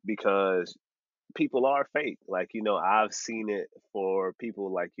stuff because people are fake. Like, I've seen it for people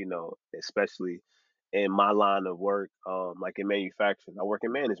like, especially in my line of work, like in manufacturing. I work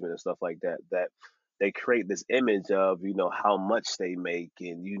in management and stuff like that, that they create this image of, how much they make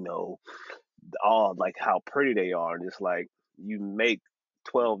and, all like how pretty they are. And it's like you make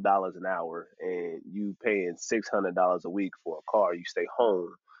 $12 an hour and you paying $600 a week for a car. You stay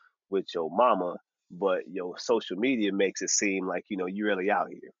home with your mama, but your social media makes it seem like, you really out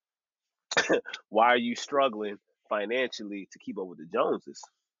here. Why are you struggling financially to keep up with the Joneses?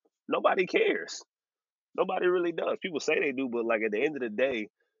 Nobody cares. Nobody really does. People say they do, but like at the end of the day,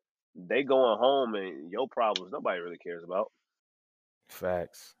 they going home and your problems nobody really cares about.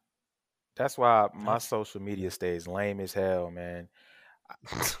 Facts. That's why my That's social yeah. media stays lame as hell, man.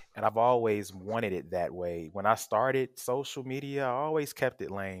 And I've always wanted it that way. When I started social media, I always kept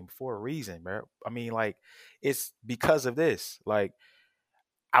it lame for a reason, bro. I mean, like, it's because of this. Like,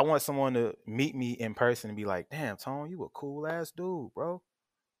 I want someone to meet me in person and be like, "Damn, Tone, you a cool ass dude, bro.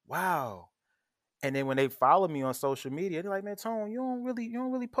 Wow." And then when they follow me on social media, they're like, "Man, Tone, you don't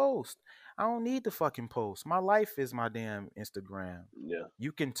really post. I don't need to fucking post. My life is my damn Instagram. Yeah,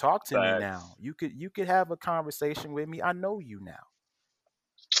 You can talk to me now. facts. You could have a conversation with me. I know you now.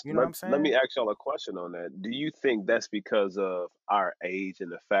 You know what Let I'm Let saying?" me ask y'all a question on that. Do you think that's because of our age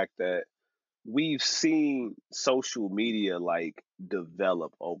and the fact that we've seen social media like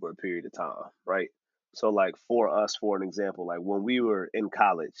develop over a period of time, right? So like for us, for an example, like when we were in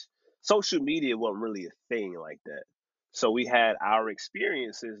college, social media wasn't really a thing like that. So we had our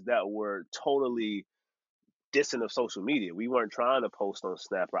experiences that were totally distant of social media. We weren't trying to post on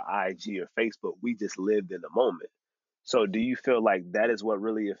Snap or IG or Facebook. We just lived in the moment. So do you feel like that is what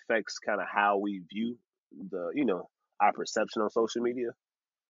really affects kind of how we view our perception on social media?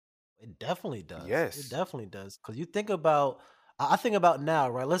 It definitely does. It Yes. definitely does. Cause you think about I think about now,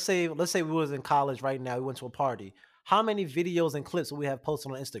 right? Let's say we was in college right now, we went to a party. How many videos and clips would we have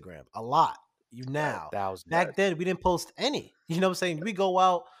posted on Instagram? A lot. You now. Thousands. Back Facts. then we didn't post any. You know what I'm saying? We go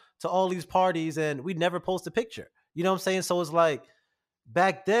out to all these parties and we never post a picture. You know what I'm saying? So it's like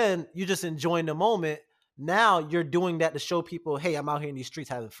back then you just enjoying the moment. Now you're doing that to show people, hey, I'm out here in these streets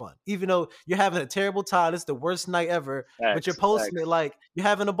having fun. Even though you're having a terrible time, it's the worst night ever, but you're Facts. posting it Facts. like you're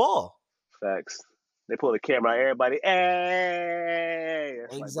having a ball. Facts. They pull the camera out, everybody, hey!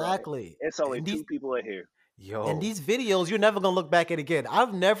 It's like, bro, Exactly. it's only And these two people in here. and Yo. these videos, you're never gonna look back at again.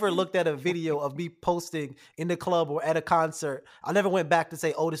 I've never looked at a video of me posting in the club or at a concert. I never went back to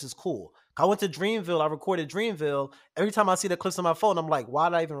say, "Oh, this is cool." I went to Dreamville. I recorded Dreamville. Every time I see the clips on my phone, I'm like, "Why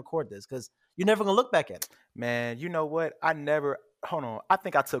did I even record this?" Because you're never gonna look back at it. Man, you know what? I never hold on. I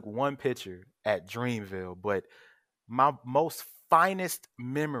think I took one picture at Dreamville, but my most finest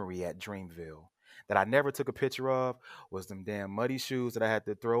memory at Dreamville that I never took a picture of was them damn muddy shoes that I had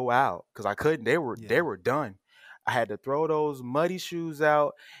to throw out because I couldn't. They Yeah. were done. I had to throw those muddy shoes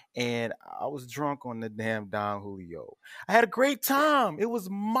out, and I was drunk on the damn Don Julio. I had a great time. It was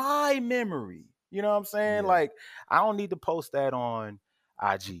my memory. You know what I'm saying? Yeah. Like I don't need to post that on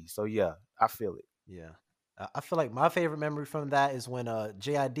IG. So yeah, I feel it. Yeah. I feel like my favorite memory from that is when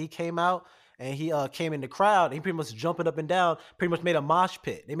JID came out and he came in the crowd and he pretty much jumping up and down, pretty much made a mosh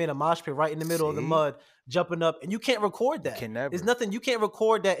pit. They made a mosh pit right in the middle of the See, mud, jumping up, and you can't record you that. can There's never. nothing you can't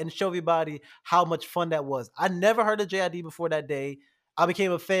record that and show everybody how much fun that was. I never heard of JID before that day. I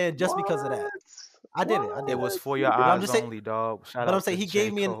became a fan just because of that. What? I did it. I It did it. was What? for your You But I'm did? eyes just saying only, dog. Shout but I'm out saying to J.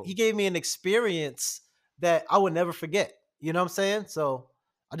 he Cole. gave me an experience that I would never forget. You know what I'm saying? So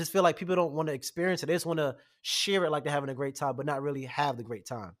I just feel like people don't want to experience it. They just want to share it like they're having a great time, but not really have the great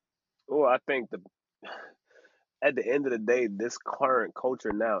time. Well, I think the at the end of the day, this current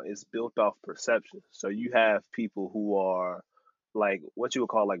culture now is built off perception. So you have people who are like what you would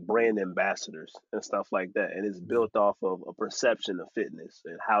call like brand ambassadors and stuff like that, and it's Yeah, built off of a perception of fitness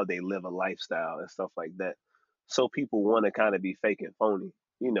and how they live a lifestyle and stuff like that. So people want to kind of be fake and phony,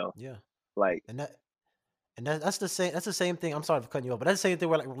 you know, yeah, like and that's the same. That's the same thing. I'm sorry for cutting you off, but that's the same thing.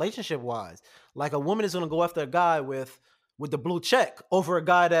 Where like relationship wise, like a woman is gonna go after a guy with the blue check over a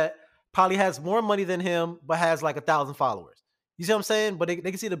guy that probably has more money than him but has like 1,000 followers. You see what I'm saying? But they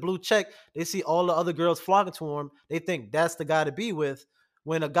can see the blue check. They see all the other girls flocking to him. They think that's the guy to be with.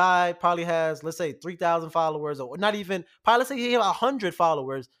 When a guy probably has, let's say, 3,000 followers, or not even, probably let's say he has 100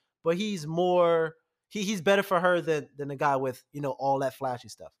 followers, but he's more, he's better for her than the guy with all that flashy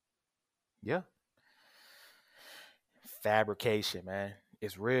stuff. Yeah. Fabrication, man.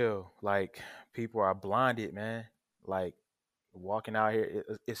 It's real. Like people are blinded, man. Like walking out here,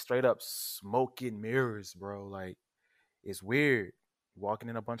 it's straight up smoke and mirrors, bro. Like it's weird. Walking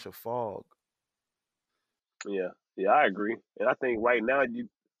in a bunch of fog. yeah, yeah, I agree, and I think right now you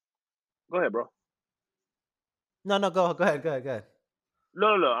go ahead, bro. No, no, go ahead.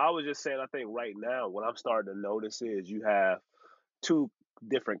 No, no, no. I was just saying. I think right now what I'm starting to notice is you have two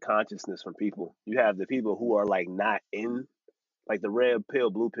different consciousness from people. You have the people who are like not in like the red pill,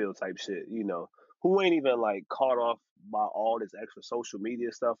 blue pill type shit, who ain't even like caught off by all this extra social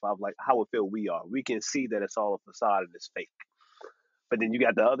media stuff. I'm like how we feel we are. We can see that it's all a facade and it's fake. But then you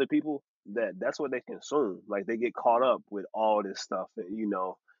got the other people that's what they consume. Like they get caught up with all this stuff and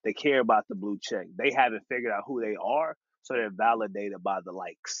they care about the blue check. They haven't figured out who they are, so they're validated by the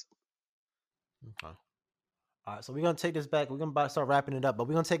likes. Okay. All right, so we're gonna take this back. We're gonna start wrapping it up, but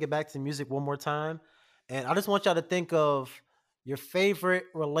we're gonna take it back to music one more time. And I just want y'all to think of your favorite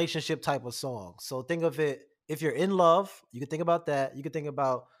relationship type of song. So think of it, if you're in love, you can think about that. You can think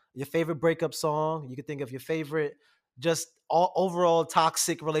about your favorite breakup song. You can think of your favorite just all overall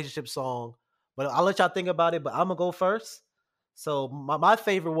toxic relationship song. But I'll let y'all think about it. But I'm gonna go first. So my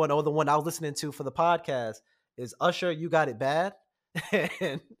favorite one, or the one I was listening to for the podcast, is Usher, You Got It Bad.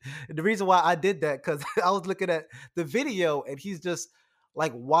 And the reason why I did that, because I was looking at the video and he's just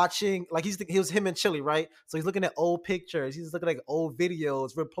like watching, like he was him in Chile, right? So he's looking at old pictures, he's looking at old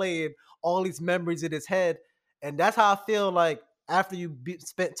videos, replaying all these memories in his head. And that's how I feel like after you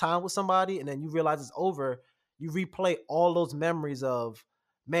spent time with somebody and then you realize it's over, you replay all those memories of,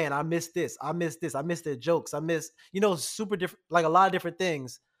 man, I miss this, I miss this, I miss their jokes, I miss, super different, like a lot of different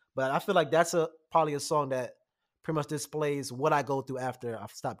things. But I feel like that's probably a song that pretty much displays what I go through after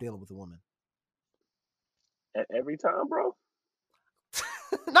I've stopped dealing with a woman. Every time, bro.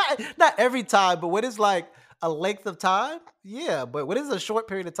 not every time, but when it's like a length of time, yeah. But when it's a short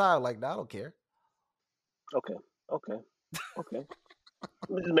period of time, like, I don't care. Okay.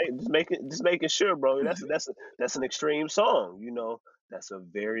 Just making sure, bro. That's an extreme song. That's a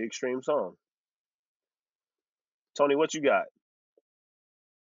very extreme song. Tony, what you got?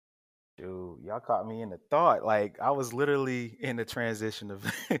 Dude, y'all caught me in the thought. Like I was literally in the transition of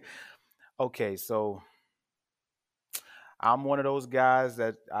okay, so I'm one of those guys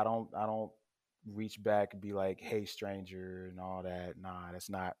that I don't reach back and be like, "Hey, stranger," and all that. Nah,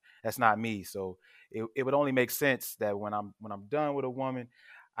 that's not me. So it would only make sense that when I'm done with a woman,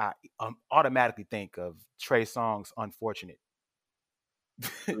 I automatically think of Trey Songz "Unfortunate."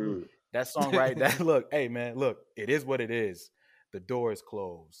 Mm. That song, right? That look, hey man, look, it is what it is. The door is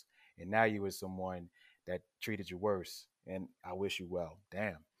closed, and now you with someone that treated you worse, and I wish you well.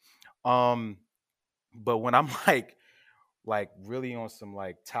 Damn. Um, but when I'm like really on some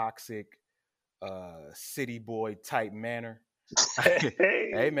like toxic city boy type manner.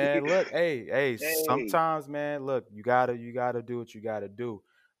 Hey man, look, hey, Hey. sometimes man, look, you gotta do what you gotta do.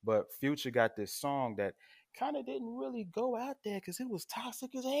 But Future got this song that kind of didn't really go out there because it was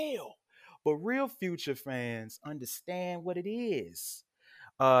toxic as hell. But real Future fans understand what it is.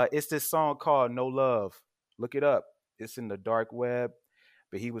 It's this song called No Love. Look it up. It's in the dark web.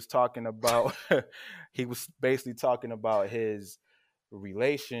 But he was talking about he was basically talking about his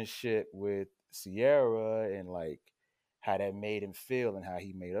relationship with Sierra and like how that made him feel and how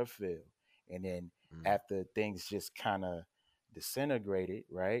he made her feel. And then after things just kind of disintegrated,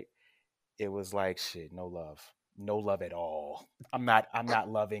 right? It was like shit, no love. No love at all. I'm not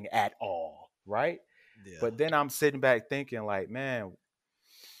loving at all, right? Yeah. But then I'm sitting back thinking like, man,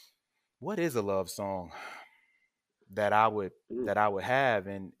 what is a love song that I would Mm. that I would have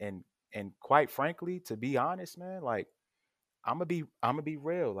and quite frankly, to be honest, man, like I'm gonna be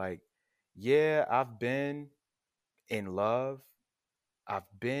real. Like, yeah, I've been in love. I've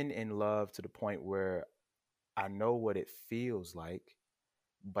been in love to the point where I know what it feels like,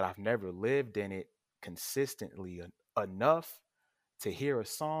 but I've never lived in it consistently enough to hear a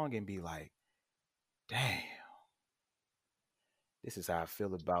song and be like, damn, this is how I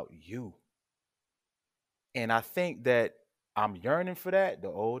feel about you. And I think that I'm yearning for that the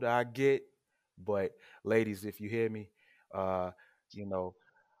older I get. But ladies, if you hear me, uh, you know,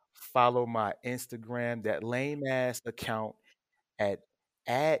 follow my Instagram, that lame ass account at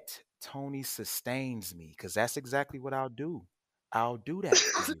Tony Sustains Me, because that's exactly what I'll do. I'll do that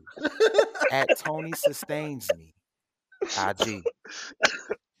for you. At Tony Sustains Me. IG.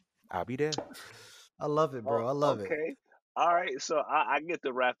 I'll be there. I love it, Oh, bro. I love it. okay. All right. So I get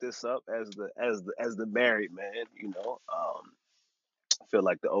to wrap this up as the married man. I feel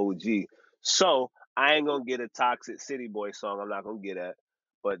like the OG. So I ain't gonna get a Toxic City Boy song. I'm not gonna get that.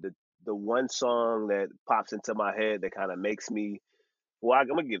 But the one song that pops into my head that kind of makes me, well, I'm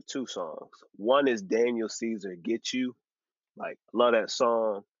gonna give two songs. One is Daniel Caesar, Get You. Like, love that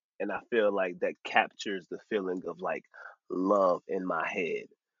song, and I feel like that captures the feeling of like love in my head.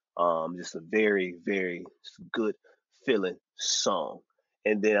 Just a very, very good feeling song.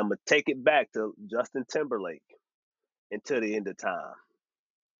 And then I'm gonna take it back to Justin Timberlake, Until the End of Time.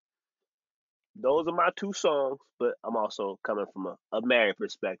 Those are my two songs, but I'm also coming from a married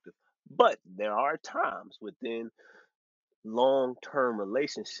perspective. But there are times within long term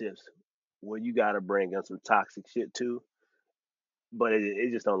relationships where you got to bring in some toxic shit too, but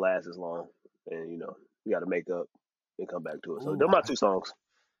it just don't last as long. And, you got to make up and come back to it. So they're Ooh, my two songs.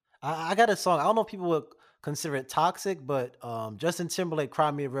 I got a song. I don't know if people would consider it toxic, but Justin Timberlake,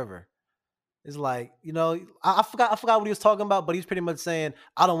 "Cry Me a River." It's like, I forgot what he was talking about, but he's pretty much saying,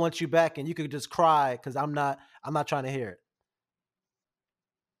 "I don't want you back, and you could just cry because I'm not trying to hear it."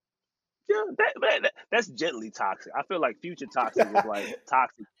 that's gently toxic. I feel like Future Toxic is like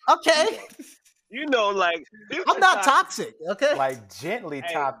toxic. Okay. Like Future I'm not toxic. Okay. Like gently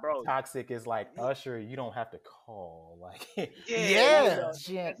bro. toxic is like Usher. You don't have to call. Like Yeah.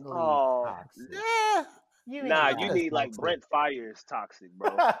 gently toxic. Yeah. You That's need like toxic. Brent Fires toxic,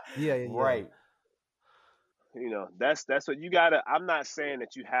 bro. Yeah. Right. That's what you gotta. I'm not saying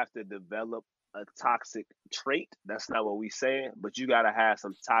that you have to develop a toxic trait. That's not what we saying. But you gotta have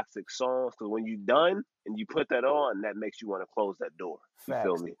some toxic songs, because when you done and you put that on, that makes you want to close that door. You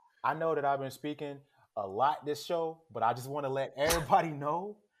feel me? I know that I've been speaking a lot this show, but I just want to let everybody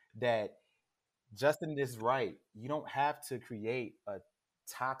know that Justin is right. You don't have to create a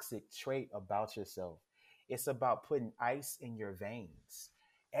toxic trait about yourself. It's about putting ice in your veins.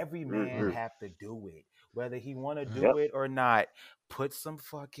 Every man have to do it. Whether he want to do it or not, put some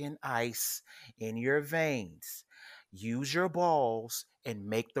fucking ice in your veins. Use your balls and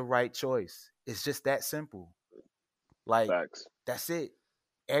make the right choice. It's just that simple. Like, Facts. that's it.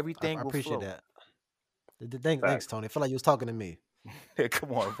 Everything I will appreciate flow. that. Thanks, Tony. I feel like you was talking to me.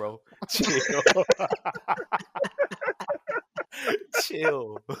 Come on, bro. Chill.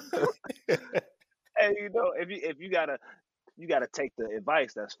 Chill. Hey, if you gotta take the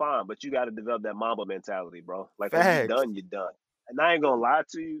advice, that's fine, but you gotta develop that Mamba mentality, bro. Like, when you're done, you're done. And I ain't gonna lie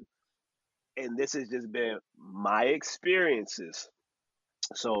to you, and this has just been my experiences.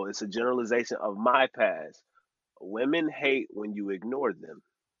 So it's a generalization of my past. Women hate when you ignore them.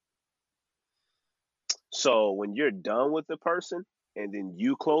 So when you're done with the person and then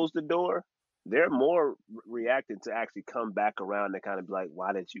you close the door, they're more reacting to actually come back around and kind of be like,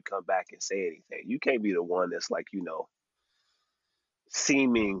 why didn't you come back and say anything? You can't be the one that's like,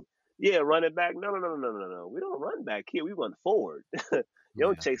 seeming, run it back. No. We don't run back here. We run forward. You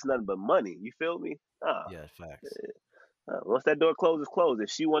don't chase nothing but money. You feel me? Yeah, facts. Once that door closes, close. If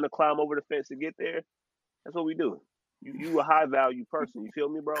she want to climb over the fence to get there, that's what we do. You a high value person. You feel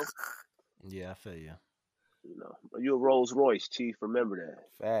me, bro? Yeah, I feel you. You a Rolls Royce, Chief. Remember that.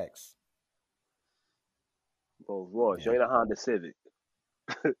 Facts. Rolls Royce. You ain't a Honda Civic.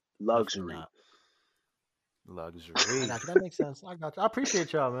 Luxury. Luxury. That makes sense. I got you. I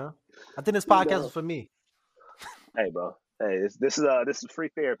appreciate y'all, man. I think this podcast is for me. Hey, bro. Hey, this is free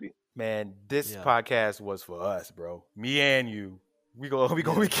therapy. Man, this podcast was for us, bro. Me and you. We gonna be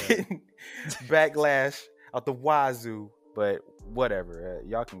getting backlash out the wazoo, but whatever.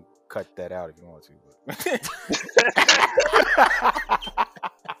 Y'all can cut that out if you want to.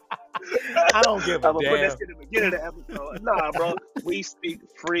 I don't give a damn. Put this in the beginning of the episode. Nah, bro. We speak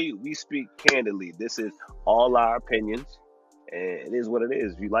free. We speak candidly. This is all our opinions, and it is what it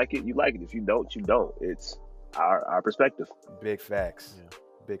is. If you like it, you like it. If you don't, you don't. It's our perspective. Big facts. Yeah.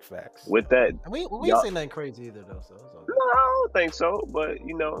 Big facts. With that, we ain't say nothing crazy either, though. So it's all good. No, I don't think so. But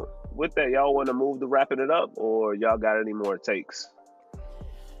with that, y'all want to move to wrapping it up, or y'all got any more takes?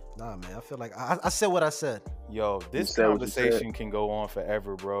 Nah, man. I feel like I said what I said. Yo, this conversation can go on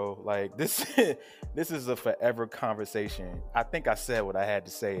forever, bro. Like this is a forever conversation. I think I said what I had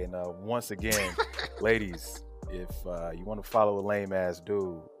to say, and once again, ladies, if you want to follow a lame ass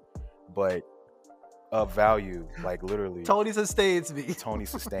dude, but of value, like literally, Tony sustains me. Tony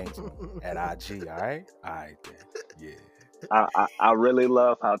sustains me at IG. All right, then. Yeah. I really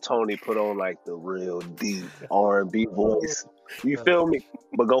love how Tony put on like the real deep R&B voice. You feel me?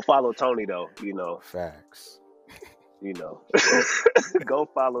 But go follow Tony though. Facts. Go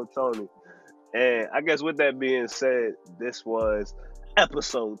follow Tony. And I guess with that being said, this was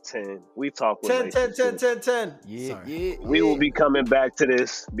episode 10. We talk with 10. Yeah. We will be coming back to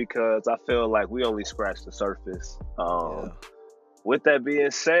this because I feel like we only scratched the surface. With that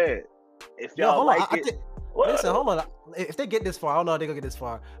being said, if y'all listen, hold on. If they get this far, I don't know if they're gonna get this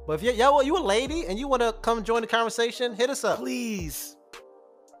far. But if you a lady and you want to come join the conversation, hit us up, please.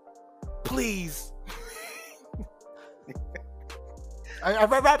 I'm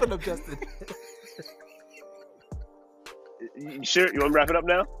wrapping up, Justin. You sure? You want to wrap it up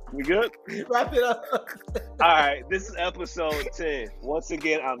now? We good? Wrap it up. All right. This is episode 10. Once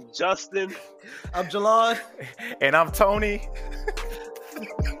again, I'm Justin. I'm Jalon. And I'm Tony.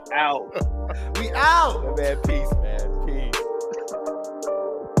 Out. We out. Man, peace, man.